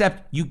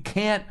 Except you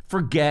can't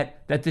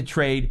forget that the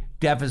trade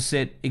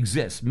deficit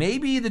exists.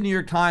 Maybe the New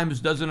York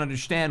Times doesn't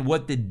understand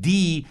what the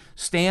D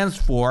stands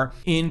for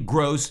in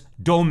gross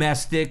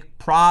domestic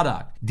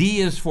product.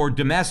 D is for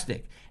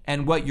domestic.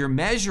 And what you're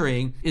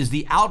measuring is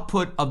the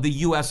output of the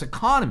U.S.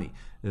 economy.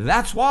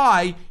 That's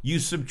why you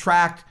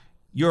subtract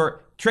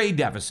your trade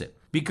deficit.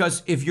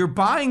 Because if you're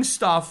buying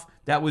stuff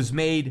that was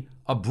made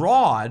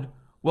abroad,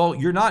 well,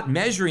 you're not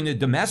measuring the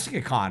domestic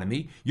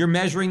economy, you're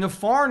measuring the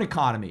foreign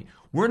economy.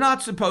 We're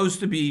not supposed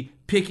to be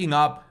picking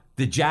up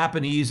the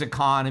Japanese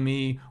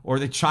economy or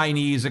the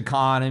Chinese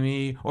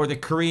economy or the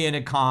Korean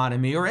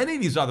economy or any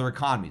of these other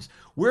economies.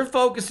 We're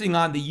focusing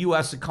on the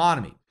U.S.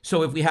 economy.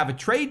 So if we have a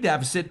trade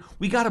deficit,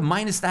 we got to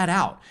minus that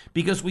out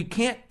because we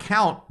can't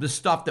count the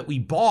stuff that we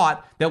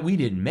bought that we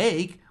didn't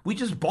make. We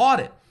just bought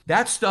it.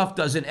 That stuff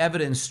doesn't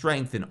evidence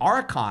strength in our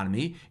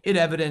economy. It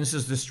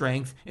evidences the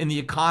strength in the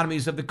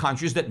economies of the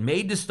countries that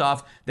made the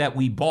stuff that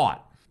we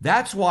bought.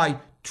 That's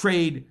why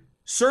trade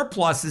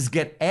surpluses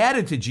get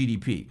added to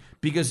GDP,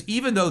 because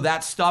even though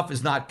that stuff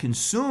is not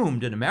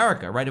consumed in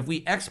America, right? If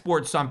we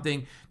export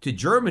something to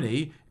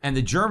Germany and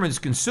the Germans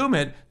consume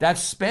it, that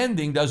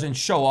spending doesn't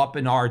show up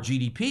in our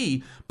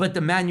GDP, but the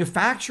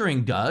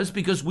manufacturing does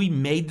because we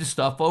made the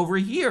stuff over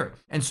here.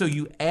 And so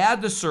you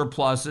add the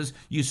surpluses,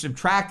 you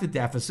subtract the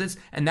deficits,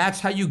 and that's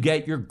how you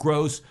get your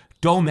gross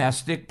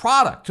domestic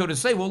product. So to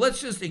say, well,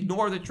 let's just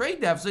ignore the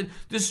trade deficit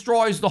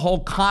destroys the whole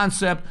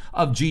concept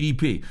of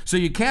GDP. So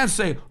you can't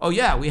say, oh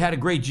yeah, we had a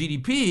great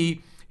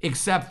GDP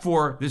except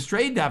for this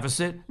trade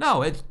deficit.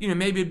 No, it's,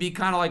 maybe it'd be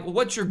kind of like, well,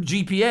 what's your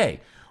GPA?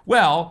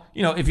 Well,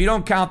 if you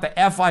don't count the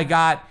F I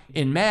got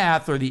in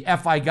math or the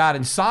F I got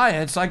in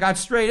science, I got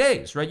straight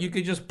A's, right? You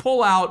could just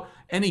pull out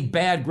any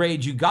bad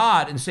grades you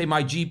got and say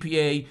my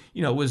GPA,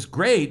 was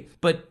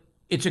great, but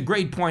it's a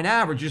grade point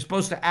average. You're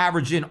supposed to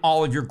average in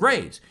all of your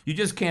grades. You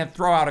just can't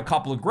throw out a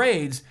couple of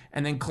grades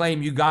and then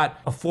claim you got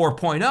a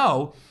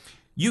 4.0.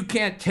 You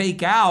can't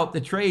take out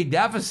the trade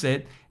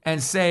deficit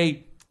and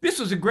say, this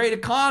was a great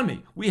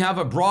economy. We have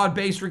a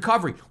broad-based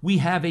recovery. We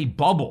have a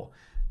bubble.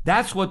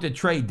 That's what the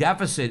trade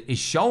deficit is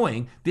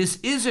showing. This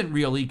isn't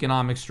real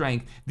economic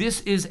strength.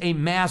 This is a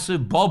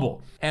massive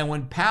bubble. And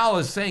when Powell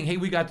is saying, hey,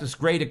 we got this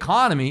great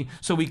economy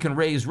so we can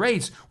raise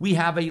rates, we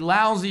have a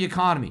lousy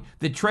economy.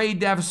 The trade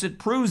deficit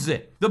proves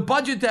it. The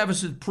budget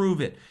deficit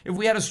prove it. If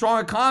we had a strong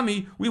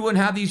economy, we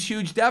wouldn't have these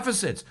huge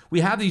deficits.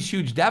 We have these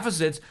huge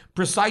deficits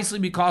precisely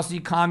because the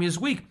economy is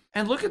weak.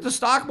 And look at the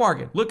stock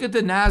market. Look at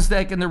the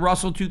NASDAQ and the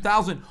Russell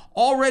 2000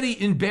 already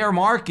in bear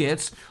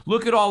markets.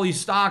 Look at all these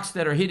stocks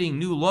that are hitting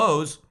new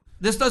lows.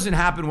 This doesn't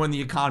happen when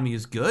the economy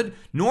is good.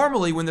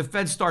 Normally, when the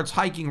Fed starts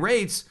hiking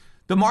rates,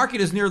 the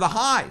market is near the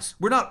highs.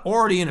 We're not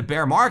already in a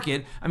bear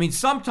market. I mean,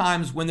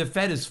 sometimes when the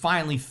Fed is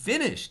finally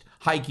finished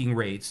hiking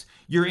rates,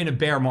 you're in a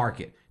bear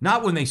market.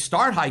 Not when they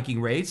start hiking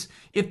rates.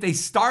 If they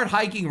start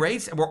hiking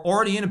rates and we're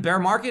already in a bear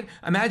market,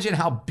 imagine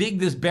how big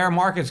this bear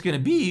market's going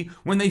to be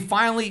when they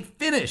finally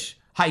finish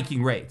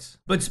hiking rates.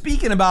 But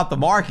speaking about the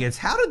markets,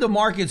 how did the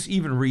markets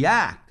even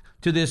react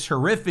to this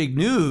horrific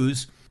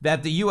news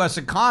that the U.S.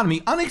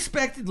 economy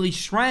unexpectedly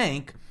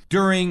shrank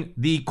during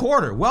the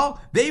quarter? Well,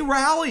 they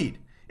rallied.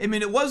 I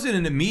mean, it wasn't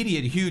an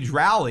immediate huge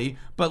rally,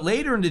 but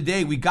later in the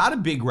day, we got a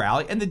big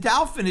rally, and the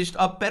Dow finished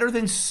up better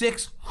than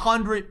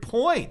 600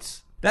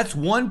 points. That's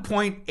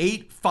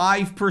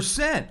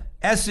 1.85%.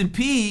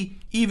 S&P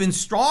even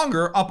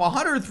stronger, up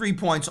 103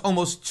 points,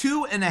 almost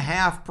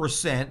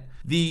 2.5%.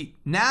 The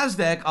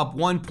NASDAQ up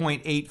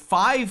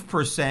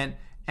 1.85%,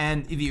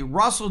 and the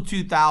Russell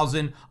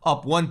 2000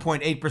 up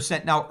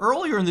 1.8%. Now,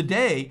 earlier in the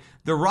day,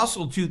 the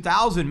Russell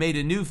 2000 made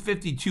a new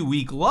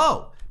 52-week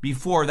low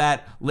before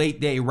that late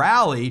day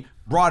rally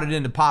brought it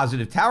into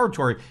positive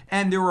territory.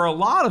 And there were a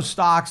lot of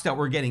stocks that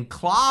were getting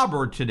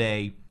clobbered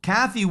today.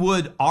 Cathie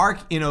Wood ARC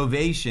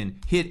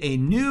Innovation hit a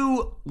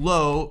new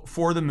low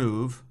for the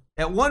move.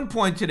 At one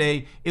point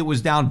today, it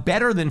was down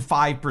better than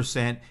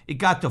 5%. It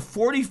got to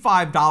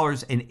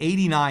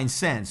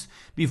 $45.89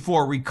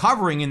 before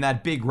recovering in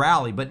that big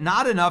rally, but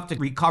not enough to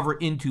recover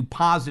into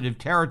positive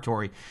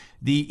territory.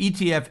 The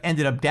ETF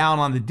ended up down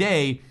on the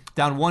day,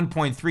 down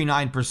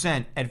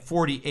 1.39% at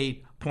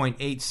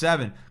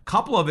 48.87. A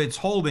couple of its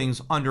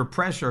holdings under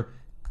pressure.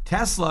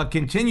 Tesla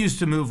continues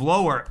to move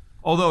lower,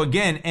 although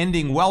again,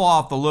 ending well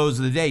off the lows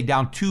of the day,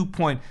 down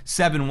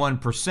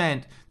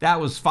 2.71%.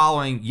 That was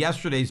following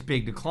yesterday's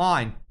big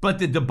decline. But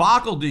the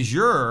debacle du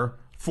jour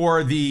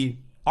for the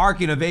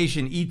ARK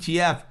Innovation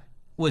ETF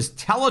was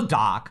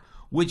Teladoc,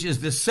 which is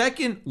the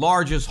second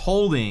largest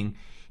holding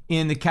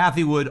in the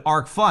Cathie Wood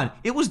ARK Fund.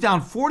 It was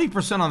down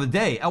 40% on the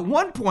day. At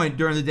one point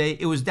during the day,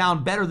 it was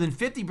down better than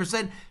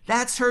 50%.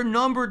 That's her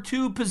number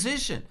 2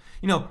 position.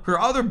 Her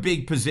other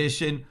big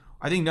position,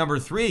 I think number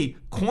 3,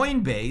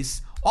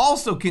 Coinbase,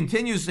 also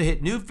continues to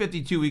hit new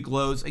 52-week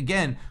lows,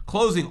 again,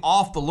 closing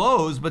off the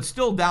lows, but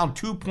still down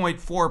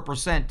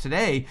 2.4%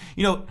 today.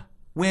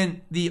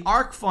 When the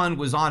ARK Fund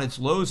was on its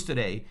lows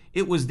today,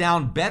 it was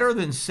down better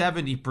than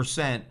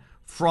 70%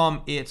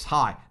 from its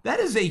high. That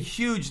is a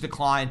huge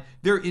decline.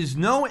 There is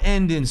no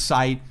end in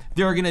sight.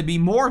 There are going to be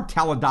more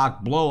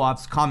Teladoc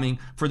blowups coming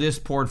for this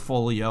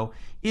portfolio.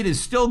 It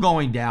is still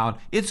going down.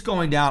 It's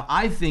going down,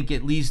 I think,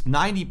 at least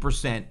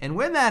 90%. And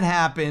when that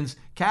happens,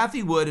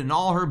 Cathie Wood and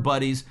all her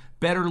buddies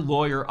better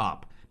lawyer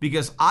up,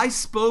 because I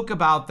spoke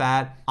about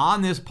that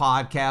on this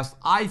podcast.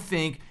 I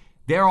think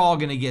they're all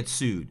going to get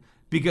sued,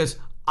 because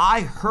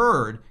I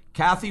heard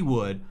Cathie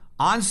Wood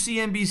on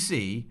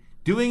CNBC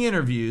doing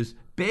interviews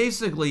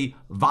basically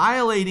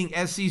violating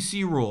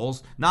SEC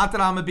rules. Not that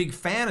I'm a big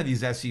fan of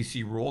these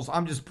SEC rules.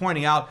 I'm just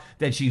pointing out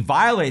that she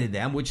violated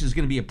them, which is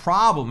going to be a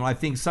problem. And I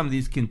think some of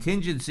these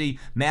contingency,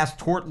 mass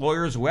tort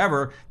lawyers,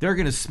 whoever, they're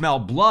going to smell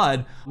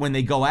blood when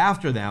they go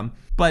after them.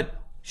 But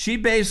she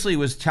basically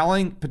was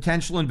telling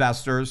potential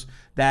investors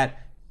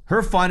that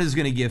her fund is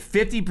going to give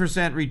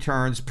 50%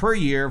 returns per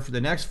year for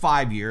the next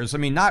 5 years. I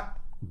mean, not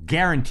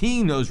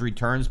guaranteeing those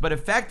returns, but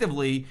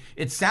effectively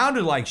it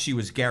sounded like she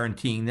was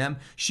guaranteeing them.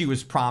 She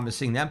was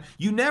promising them.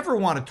 You never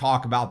want to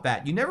talk about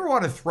that. You never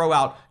want to throw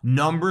out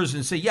numbers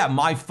and say, yeah,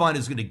 my fund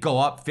is going to go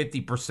up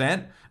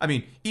 50%. I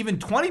mean, even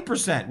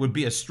 20% would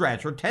be a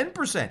stretch, or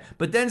 10%,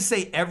 but then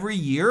say every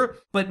year.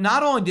 But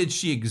not only did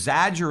she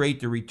exaggerate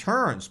the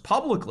returns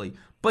publicly,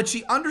 but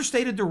she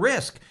understated the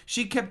risk.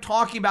 She kept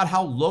talking about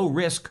how low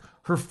risk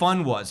her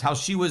fund was, how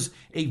she was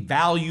a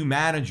value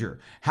manager,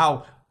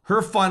 how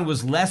her fund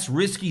was less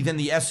risky than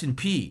the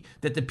S&P,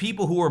 that the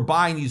people who were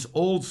buying these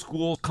old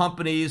school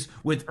companies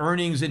with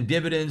earnings and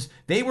dividends,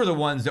 they were the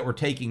ones that were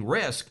taking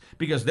risk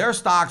because their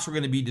stocks were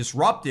going to be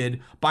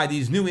disrupted by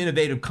these new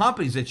innovative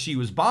companies that she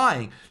was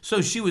buying.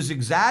 So she was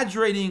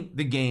exaggerating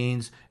the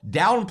gains,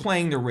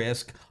 downplaying the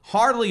risk,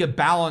 hardly a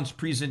balanced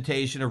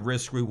presentation of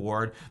risk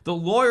reward. The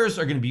lawyers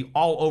are going to be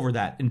all over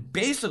that. And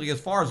basically,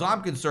 as far as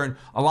I'm concerned,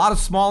 a lot of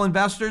small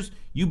investors,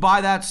 you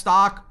buy that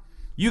stock,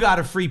 you got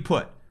a free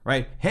put.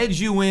 Right?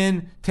 Heads you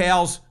win,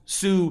 tails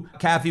sue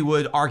Cathie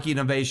Wood, ARK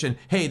Innovation.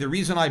 Hey, the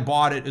reason I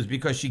bought it is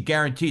because she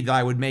guaranteed that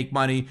I would make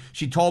money.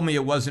 She told me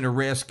it wasn't a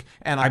risk,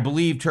 and I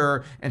believed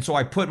her, and so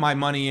I put my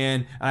money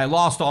in, and I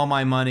lost all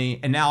my money,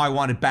 and now I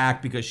want it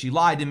back because she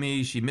lied to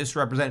me, she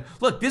misrepresented.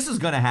 Look, this is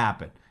going to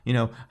happen.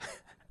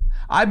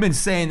 I've been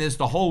saying this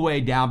the whole way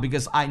down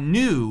because I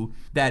knew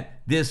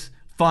that this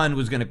fund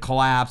was going to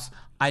collapse.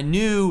 I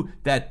knew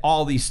that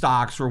all these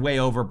stocks were way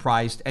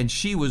overpriced, and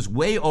she was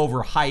way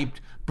overhyped,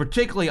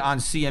 particularly on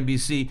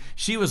CNBC.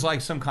 She was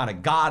like some kind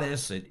of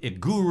goddess, a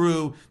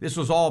guru. This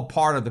was all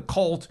part of the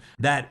cult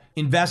that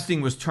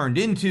investing was turned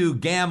into,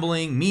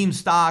 gambling, meme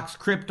stocks,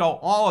 crypto,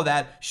 all of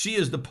that. She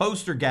is the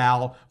poster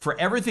gal for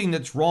everything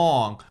that's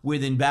wrong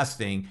with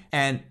investing,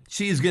 and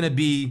she is going to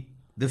be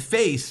the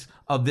face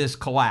of this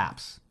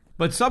collapse.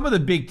 But some of the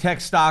big tech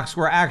stocks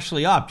were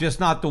actually up, just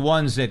not the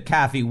ones that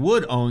Cathie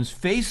Wood owns.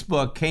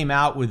 Facebook came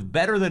out with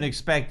better than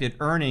expected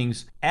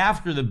earnings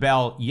after the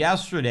bell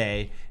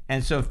yesterday.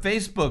 And so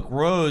Facebook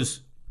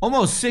rose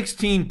almost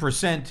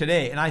 16%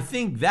 today. And I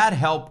think that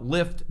helped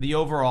lift the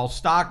overall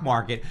stock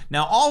market.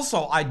 Now,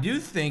 also, I do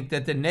think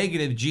that the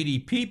negative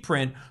GDP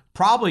print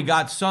probably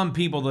got some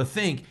people to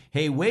think,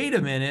 hey, wait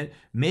a minute,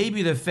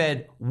 maybe the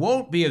Fed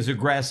won't be as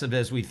aggressive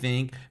as we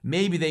think.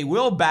 Maybe they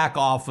will back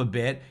off a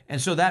bit.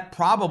 And so that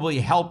probably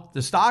helped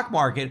the stock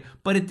market,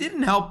 but it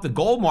didn't help the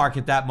gold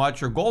market that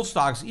much, or gold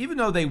stocks. Even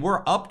though they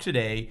were up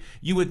today,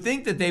 you would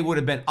think that they would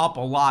have been up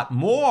a lot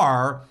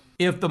more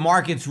if the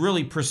markets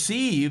really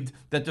perceived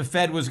that the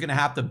Fed was going to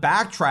have to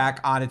backtrack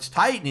on its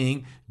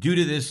tightening due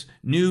to this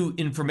new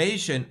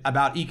information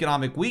about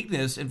economic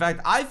weakness. In fact,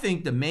 I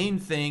think the main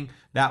thing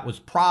that was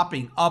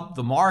propping up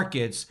the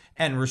markets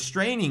and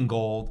restraining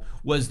gold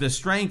was the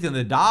strength in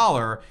the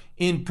dollar,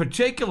 in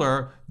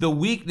particular, the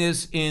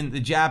weakness in the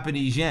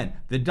Japanese yen.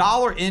 The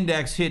dollar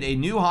index hit a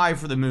new high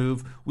for the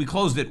move. We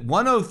closed at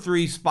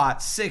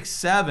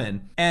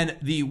 103.67, and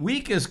the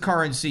weakest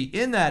currency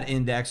in that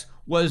index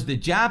was the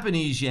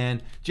Japanese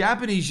yen.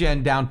 Japanese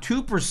yen down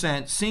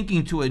 2%,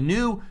 sinking to a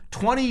new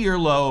 20-year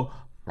low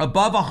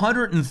above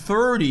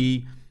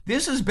 130.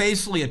 This is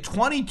basically a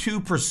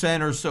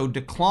 22% or so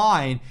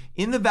decline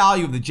in the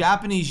value of the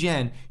Japanese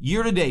yen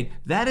year to date.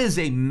 That is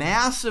a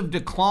massive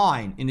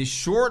decline in a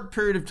short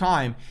period of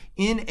time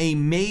in a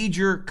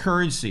major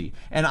currency.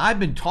 And I've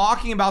been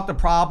talking about the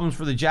problems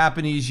for the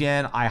Japanese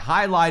yen. I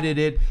highlighted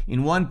it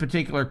in one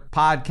particular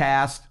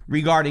podcast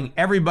regarding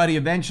everybody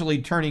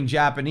eventually turning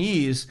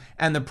Japanese,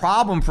 and the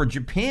problem for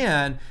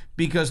Japan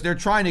because they're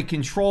trying to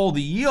control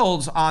the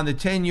yields on the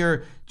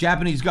 10-year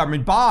Japanese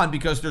government bond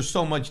because there's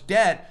so much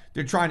debt.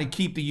 They're trying to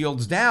keep the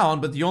yields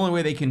down, but the only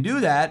way they can do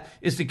that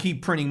is to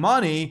keep printing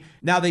money.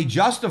 Now, they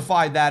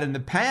justified that in the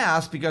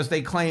past because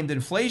they claimed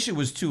inflation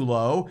was too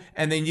low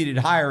and they needed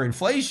higher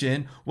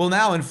inflation. Well,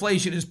 now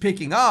inflation is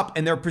picking up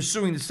and they're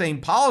pursuing the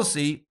same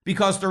policy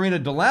because they're in a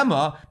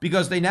dilemma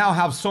because they now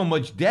have so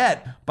much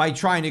debt by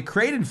trying to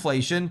create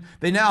inflation.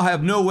 They now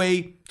have no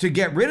way to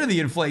get rid of the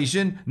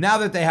inflation now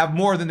that they have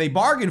more than they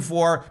bargained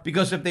for,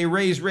 because if they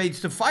raise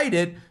rates to fight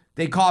it,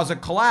 they cause a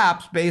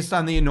collapse based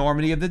on the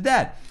enormity of the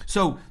debt.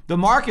 So the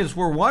markets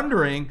were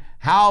wondering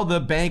how the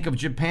Bank of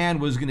Japan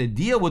was going to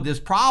deal with this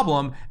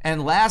problem.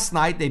 And last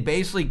night, they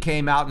basically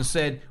came out and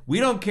said,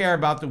 we don't care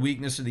about the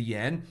weakness of the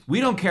yen.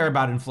 We don't care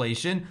about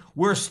inflation.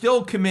 We're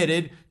still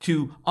committed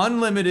to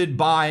unlimited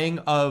buying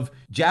of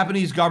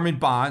Japanese government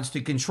bonds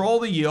to control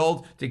the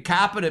yield, to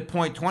cap it at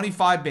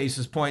 0.25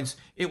 basis points.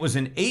 It was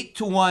an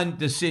 8-1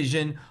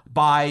 decision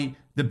by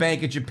the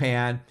Bank of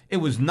Japan. It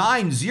was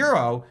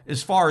 9-0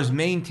 as far as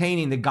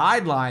maintaining the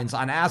guidelines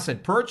on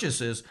asset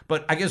purchases,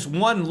 but I guess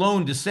one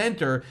lone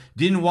dissenter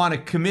didn't want to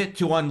commit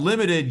to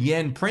unlimited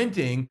yen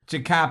printing to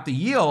cap the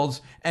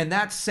yields, and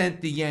that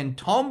sent the yen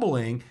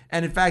tumbling.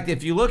 And in fact,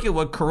 if you look at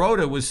what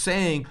Kuroda was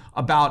saying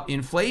about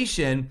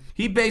inflation,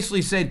 he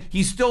basically said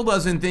he still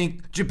doesn't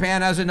think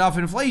Japan has enough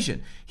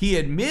inflation. He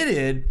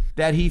admitted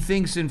that he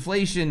thinks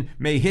inflation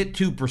may hit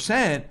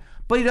 2%,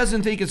 but he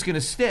doesn't think it's going to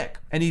stick.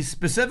 And he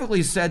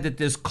specifically said that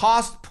this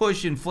cost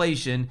push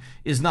inflation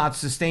is not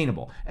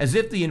sustainable, as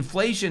if the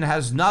inflation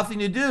has nothing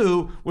to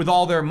do with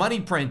all their money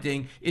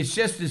printing. It's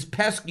just this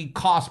pesky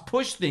cost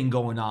push thing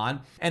going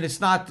on, and it's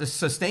not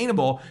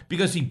sustainable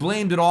because he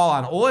blamed it all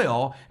on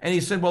oil. And he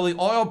said, well, the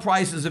oil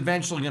price is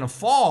eventually going to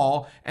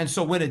fall, and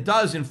so when it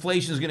does,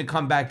 inflation is going to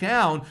come back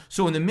down.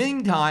 So in the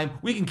meantime,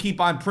 we can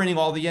keep on printing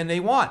all the yen they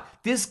want.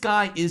 This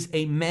guy is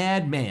a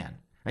madman,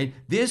 right?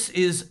 This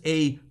is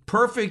a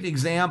perfect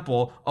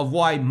example of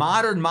why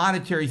modern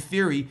monetary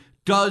theory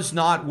does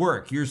not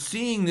work. You're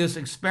seeing this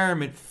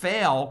experiment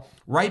fail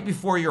right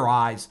before your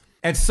eyes.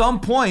 At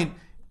some point,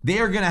 they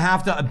are going to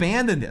have to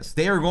abandon this.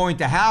 They are going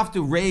to have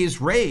to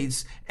raise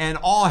rates, and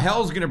all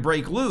hell's going to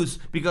break loose,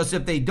 because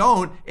if they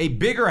don't, a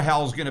bigger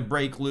hell's going to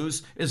break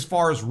loose as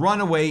far as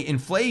runaway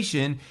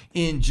inflation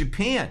in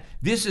Japan.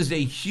 This is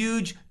a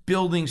huge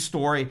building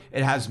story.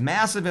 It has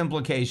massive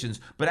implications.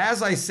 But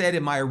as I said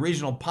in my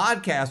original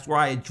podcast where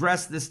I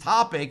addressed this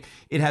topic,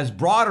 it has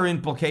broader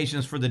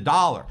implications for the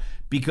dollar.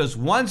 Because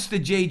once the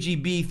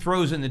JGB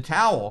throws in the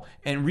towel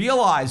and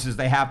realizes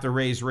they have to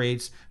raise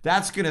rates,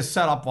 that's going to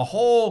set up a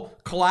whole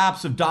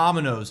collapse of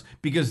dominoes,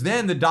 because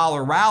then the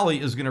dollar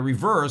rally is going to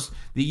reverse.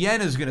 The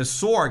yen is going to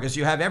soar because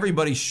you have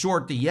everybody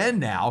short the yen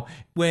now.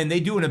 When they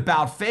do an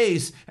about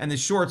face and the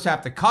shorts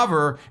have to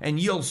cover and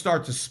yields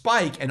start to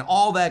spike, and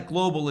all that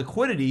global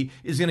liquidity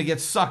is going to get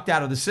sucked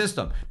out of the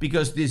system,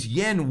 because this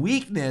yen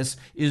weakness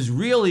is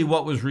really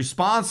what was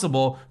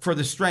responsible for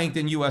the strength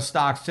in U.S.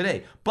 stocks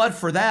today. But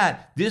for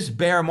that, this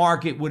bear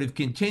market would have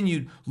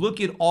continued. Look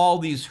at all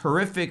these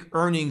horrific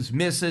earnings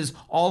misses,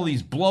 all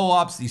these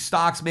blow-ups, these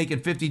stocks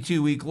making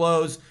 52-week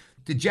lows.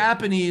 The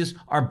Japanese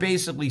are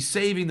basically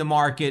saving the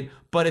market,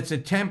 but it's a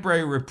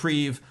temporary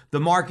reprieve. The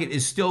market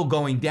is still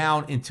going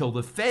down until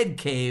the Fed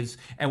caves,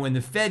 and when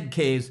the Fed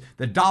caves,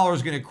 the dollar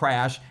is going to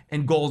crash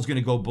and gold is going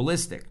to go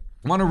ballistic.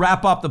 I want to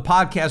wrap up the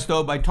podcast,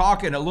 though, by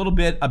talking a little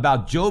bit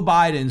about Joe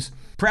Biden's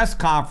press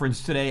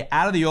conference today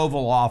out of the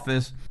Oval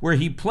Office, where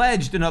he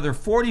pledged another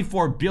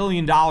 $44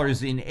 billion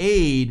in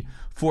aid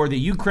for the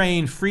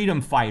Ukraine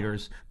freedom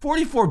fighters.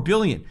 $44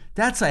 billion.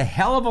 That's a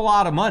hell of a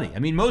lot of money. I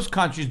mean, most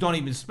countries don't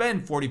even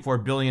spend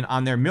 $44 billion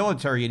on their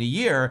military in a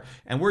year,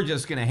 and we're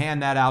just going to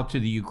hand that out to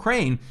the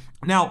Ukraine.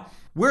 Now,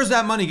 where's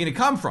that money going to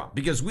come from?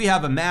 Because we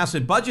have a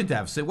massive budget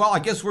deficit. Well, I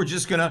guess we're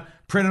just going to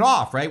print it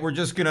off, right? We're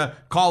just going to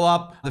call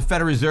up the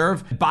Federal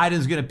Reserve.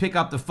 Biden's going to pick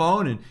up the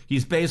phone, and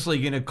he's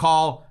basically going to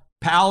call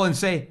Powell and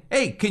say,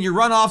 hey, can you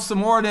run off some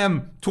more of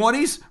them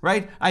 20s,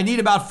 right? I need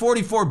about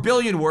 44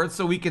 billion worth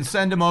so we can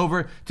send them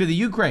over to the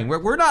Ukraine.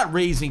 We're not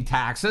raising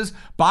taxes.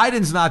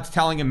 Biden's not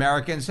telling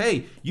Americans,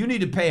 hey, you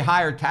need to pay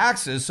higher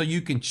taxes so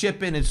you can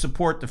chip in and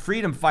support the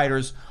freedom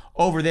fighters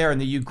over there in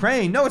the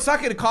Ukraine. No, it's not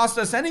going to cost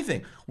us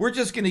anything. We're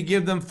just going to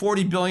give them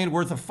 $40 billion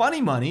worth of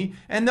funny money,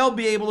 and they'll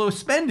be able to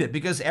spend it,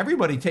 because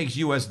everybody takes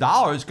US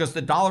dollars because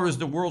the dollar is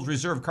the world's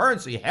reserve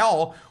currency.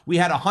 Hell, we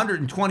had a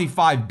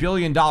 $125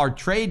 billion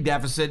trade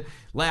deficit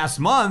last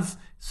month,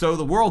 so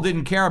the world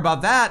didn't care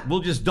about that. We'll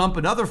just dump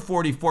another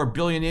 $44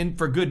 billion in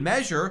for good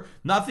measure.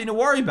 Nothing to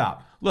worry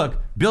about.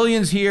 look,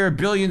 billions here,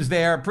 billions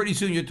there. Pretty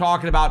soon you're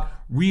talking about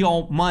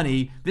real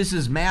money. This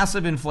is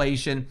massive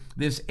inflation.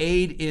 This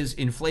aid is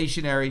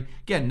inflationary.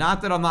 Again,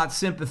 not that I'm not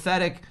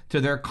sympathetic to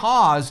their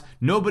cause.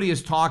 Nobody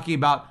is talking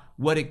about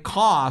what it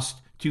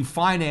cost to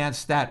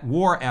finance that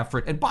war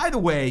effort. And by the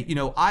way,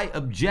 I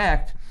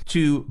object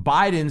to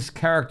Biden's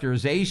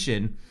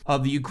characterization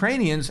of the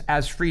Ukrainians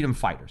as freedom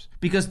fighters,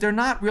 because they're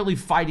not really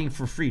fighting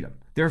for freedom.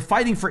 They're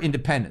fighting for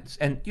independence.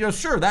 And,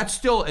 sure, that's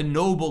still a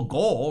noble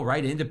goal,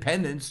 right?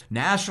 Independence,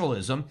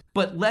 nationalism.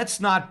 But let's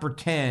not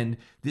pretend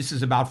this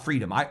is about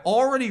freedom. I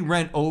already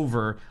went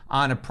over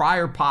on a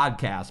prior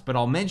podcast, but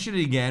I'll mention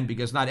it again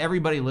because not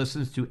everybody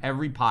listens to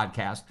every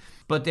podcast.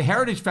 But the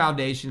Heritage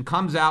Foundation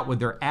comes out with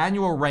their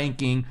annual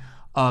ranking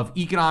of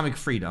economic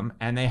freedom,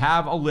 and they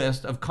have a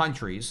list of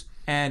countries.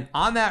 And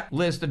on that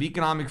list of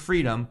economic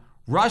freedom,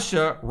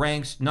 Russia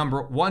ranks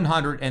number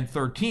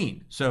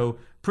 113. So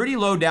pretty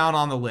low down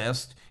on the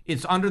list.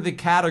 It's under the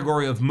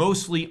category of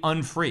mostly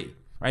unfree,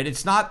 right?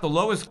 It's not the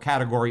lowest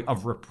category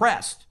of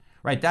repressed,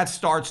 right? That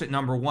starts at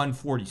number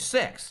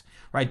 146,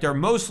 right? They're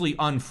mostly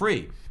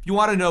unfree. If you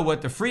want to know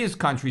what the freest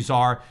countries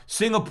are,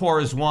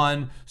 Singapore is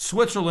 1,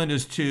 Switzerland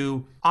is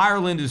 2,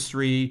 Ireland is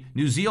 3,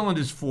 New Zealand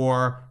is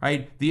 4,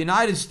 right? The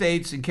United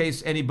States, in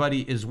case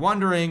anybody is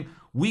wondering,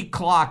 we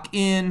clock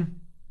in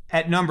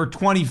at number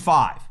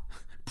 25.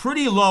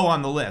 Pretty low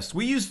on the list.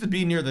 We used to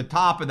be near the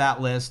top of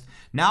that list.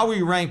 Now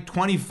we rank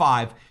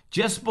 25,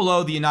 just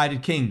below the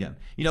United Kingdom.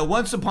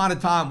 Once upon a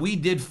time, we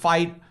did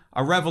fight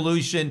a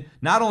revolution,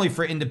 not only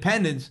for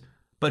independence,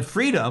 but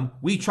freedom.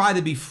 We tried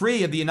to be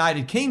free of the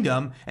United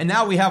Kingdom, and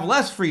now we have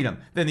less freedom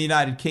than the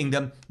United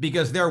Kingdom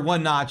because they're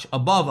one notch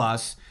above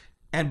us.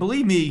 And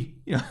believe me,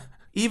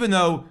 even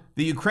though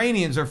the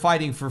Ukrainians are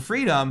fighting for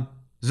freedom,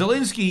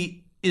 Zelensky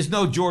is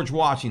no George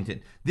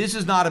Washington. This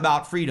is not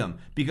about freedom,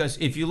 because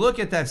if you look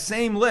at that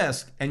same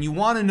list and you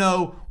want to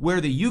know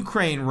where the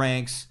Ukraine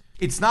ranks,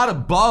 it's not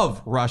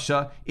above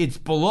Russia, it's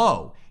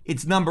below.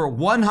 It's number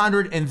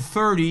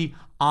 130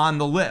 on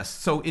the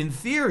list. So in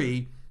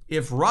theory,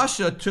 if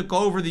Russia took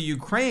over the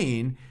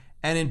Ukraine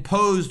and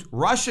imposed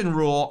Russian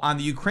rule on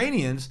the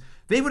Ukrainians,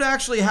 they would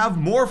actually have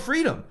more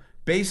freedom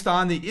based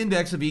on the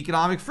index of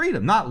economic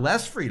freedom, not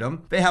less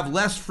freedom. They have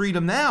less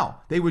freedom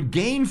now. They would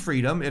gain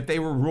freedom if they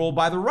were ruled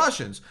by the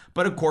Russians.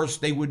 But of course,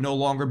 they would no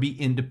longer be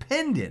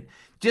independent.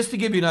 Just to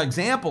give you an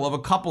example of a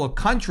couple of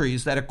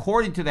countries that,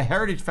 according to the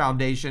Heritage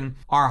Foundation,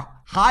 are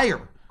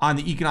higher on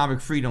the economic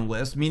freedom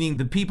list, meaning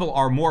the people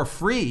are more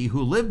free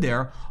who live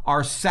there,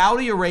 are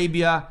Saudi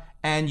Arabia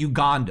and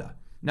Uganda.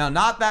 Now,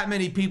 not that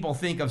many people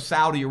think of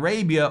Saudi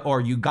Arabia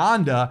or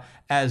Uganda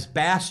as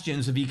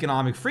bastions of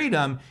economic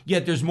freedom,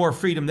 yet there's more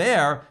freedom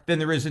there than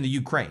there is in the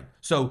Ukraine.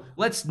 So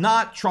let's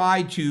not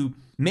try to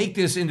make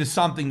this into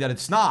something that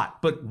it's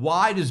not. But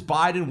why does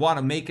Biden want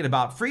to make it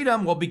about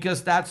freedom? Well,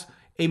 because that's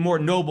a more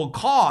noble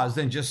cause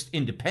than just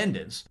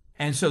independence.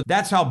 And so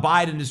that's how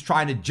Biden is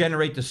trying to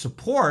generate the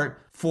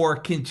support for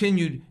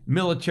continued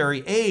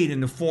military aid in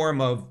the form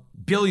of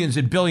billions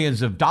and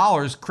billions of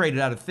dollars created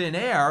out of thin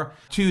air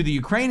to the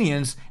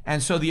Ukrainians.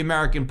 And so the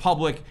American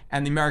public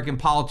and the American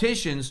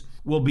politicians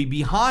will be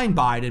behind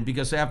Biden,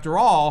 because after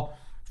all,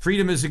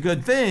 freedom is a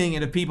good thing.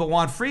 And if people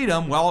want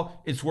freedom,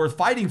 well, it's worth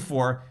fighting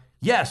for.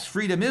 Yes,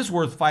 freedom is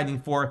worth fighting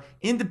for.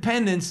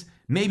 Independence,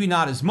 maybe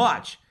not as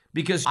much,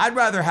 because I'd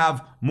rather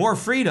have more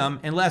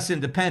freedom and less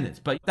independence.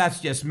 But that's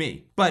just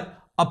me.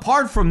 But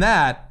apart from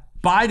that,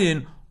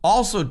 Biden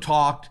also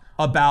talked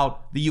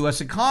about the U.S.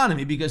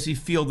 economy because he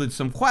fielded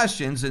some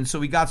questions. And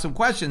so he got some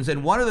questions.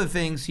 And one of the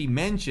things he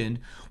mentioned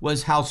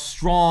was how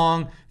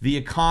strong the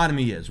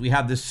economy is. We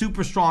have this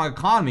super strong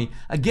economy,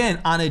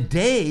 again, on a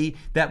day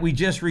that we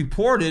just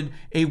reported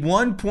a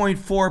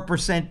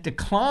 1.4%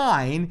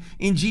 decline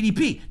in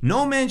GDP.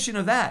 No mention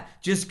of that,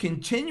 just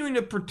continuing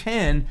to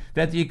pretend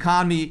that the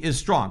economy is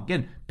strong.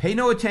 Again, pay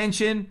no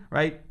attention,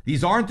 right?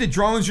 These aren't the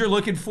drones you're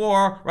looking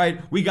for, right?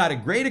 We got a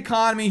great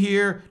economy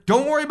here.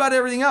 Don't worry about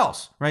everything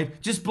else,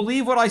 right? Just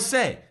believe what I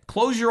say.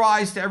 Close your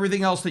eyes to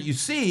everything else that you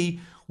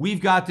see. We've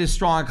got this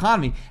strong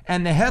economy,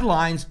 and the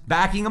headlines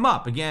backing them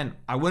up. Again,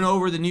 I went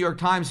over the New York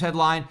Times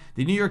headline.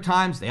 The New York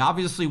Times, they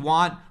obviously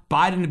want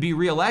Biden to be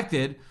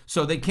reelected,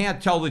 so they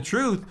can't tell the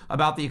truth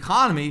about the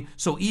economy.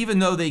 So even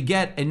though they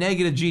get a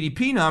negative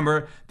GDP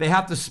number, they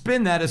have to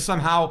spin that as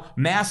somehow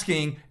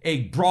masking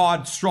a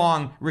broad,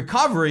 strong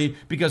recovery,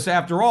 because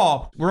after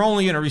all, we're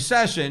only in a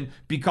recession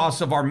because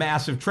of our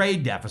massive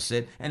trade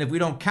deficit. And if we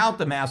don't count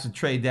the massive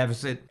trade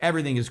deficit,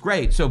 everything is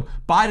great. So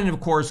Biden, of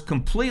course,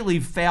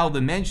 completely failed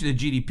to mention the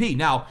GDP.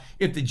 Now,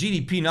 if the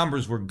GDP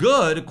numbers were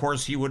good, of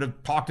course, he would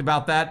have talked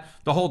about that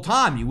the whole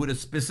time. He would have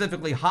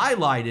specifically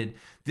highlighted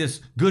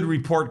this good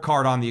report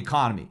card on the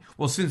economy.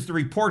 Well, since the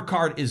report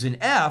card is an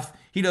F,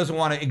 he doesn't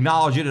want to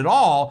acknowledge it at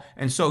all.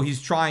 And so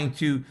he's trying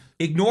to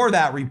ignore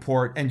that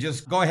report and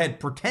just go ahead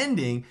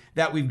pretending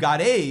that we've got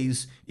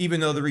A's,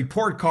 even though the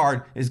report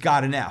card has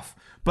got an F.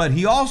 But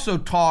he also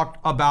talked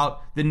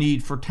about the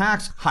need for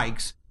tax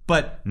hikes,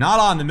 but not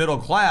on the middle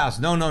class.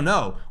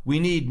 No. We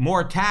need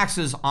more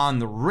taxes on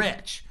the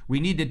rich. We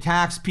need to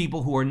tax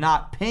people who are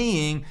not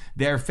paying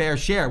their fair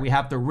share. We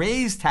have to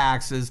raise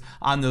taxes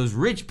on those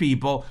rich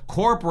people,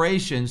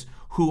 corporations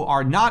who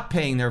are not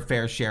paying their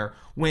fair share,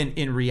 when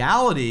in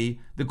reality,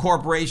 the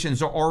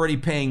corporations are already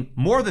paying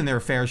more than their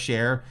fair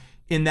share,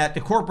 in that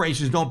the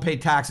corporations don't pay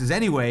taxes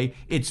anyway.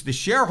 It's the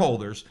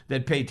shareholders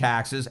that pay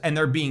taxes, and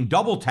they're being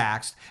double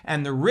taxed.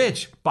 And the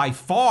rich, by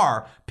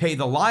far, pay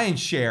the lion's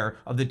share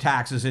of the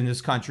taxes in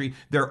this country.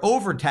 They're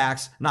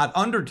overtaxed, not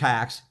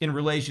undertaxed in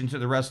relation to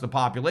the rest of the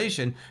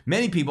population.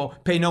 Many people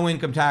pay no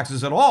income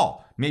taxes at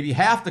all. Maybe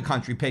half the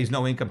country pays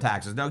no income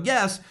taxes. Now,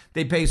 yes,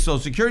 they pay Social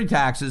Security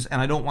taxes,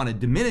 and I don't want to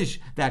diminish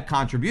that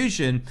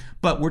contribution,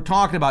 but we're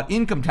talking about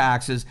income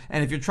taxes.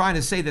 And if you're trying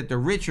to say that the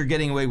rich are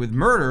getting away with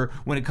murder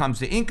when it comes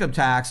to income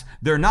tax,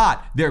 they're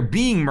not. They're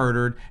being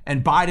murdered,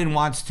 and Biden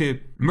wants to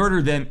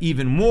murder them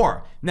even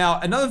more. Now,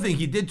 another thing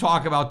he did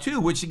talk about too,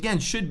 which again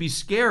should be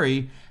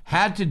scary,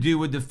 had to do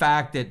with the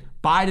fact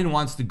that Biden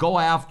wants to go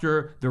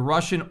after the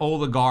Russian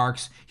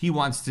oligarchs. He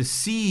wants to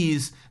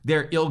seize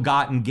their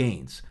ill-gotten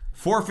gains.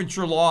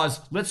 Forfeiture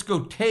laws, let's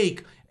go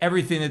take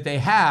everything that they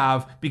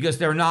have because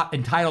they're not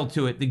entitled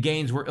to it. The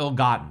gains were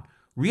ill-gotten.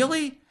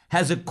 Really?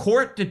 Has a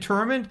court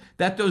determined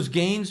that those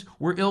gains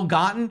were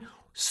ill-gotten?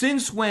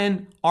 Since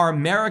when are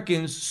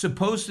Americans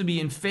supposed to be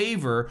in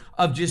favor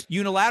of just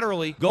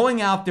unilaterally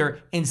going out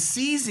there and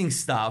seizing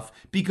stuff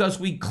because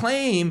we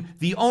claim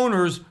the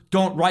owners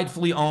don't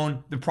rightfully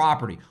own the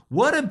property?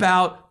 What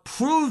about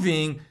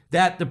proving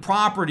that the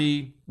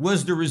property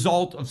was the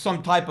result of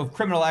some type of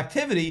criminal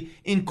activity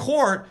in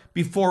court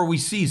before we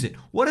seize it?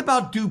 What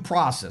about due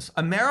process?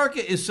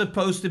 America is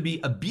supposed to be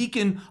a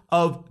beacon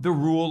of the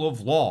rule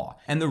of law,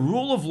 and the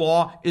rule of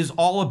law is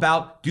all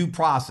about due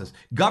process.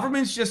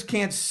 Governments just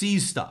can't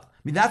seize stuff. I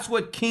mean, that's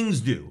what kings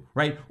do,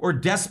 right? Or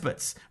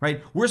despots,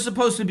 right? We're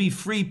supposed to be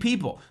free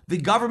people. The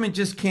government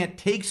just can't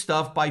take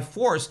stuff by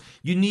force.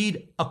 You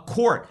need a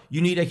court.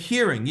 You need a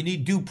hearing. You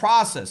need due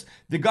process.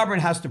 The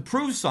government has to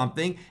prove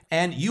something,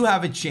 and you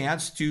have a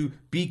chance to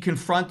be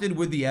confronted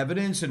with the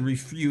evidence and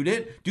refute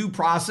it. Due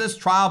process,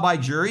 trial by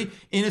jury,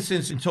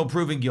 innocence until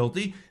proven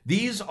guilty.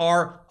 These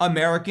are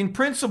American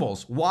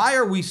principles. Why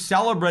are we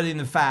celebrating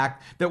the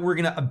fact that we're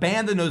going to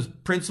abandon those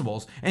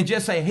principles and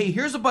just say, hey,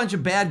 here's a bunch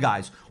of bad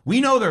guys. We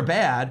know they're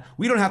bad.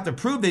 We don't have to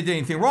prove they did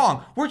anything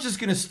wrong. We're just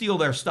going to steal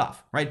their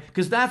stuff, right?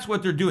 Because that's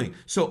what they're doing.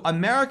 So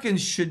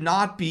Americans should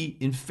not be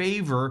in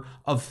favor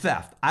of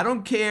theft. I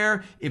don't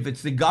care if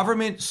it's the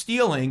government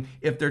stealing.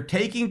 If they're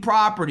taking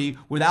property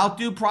without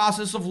due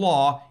process of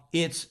law,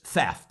 it's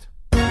theft.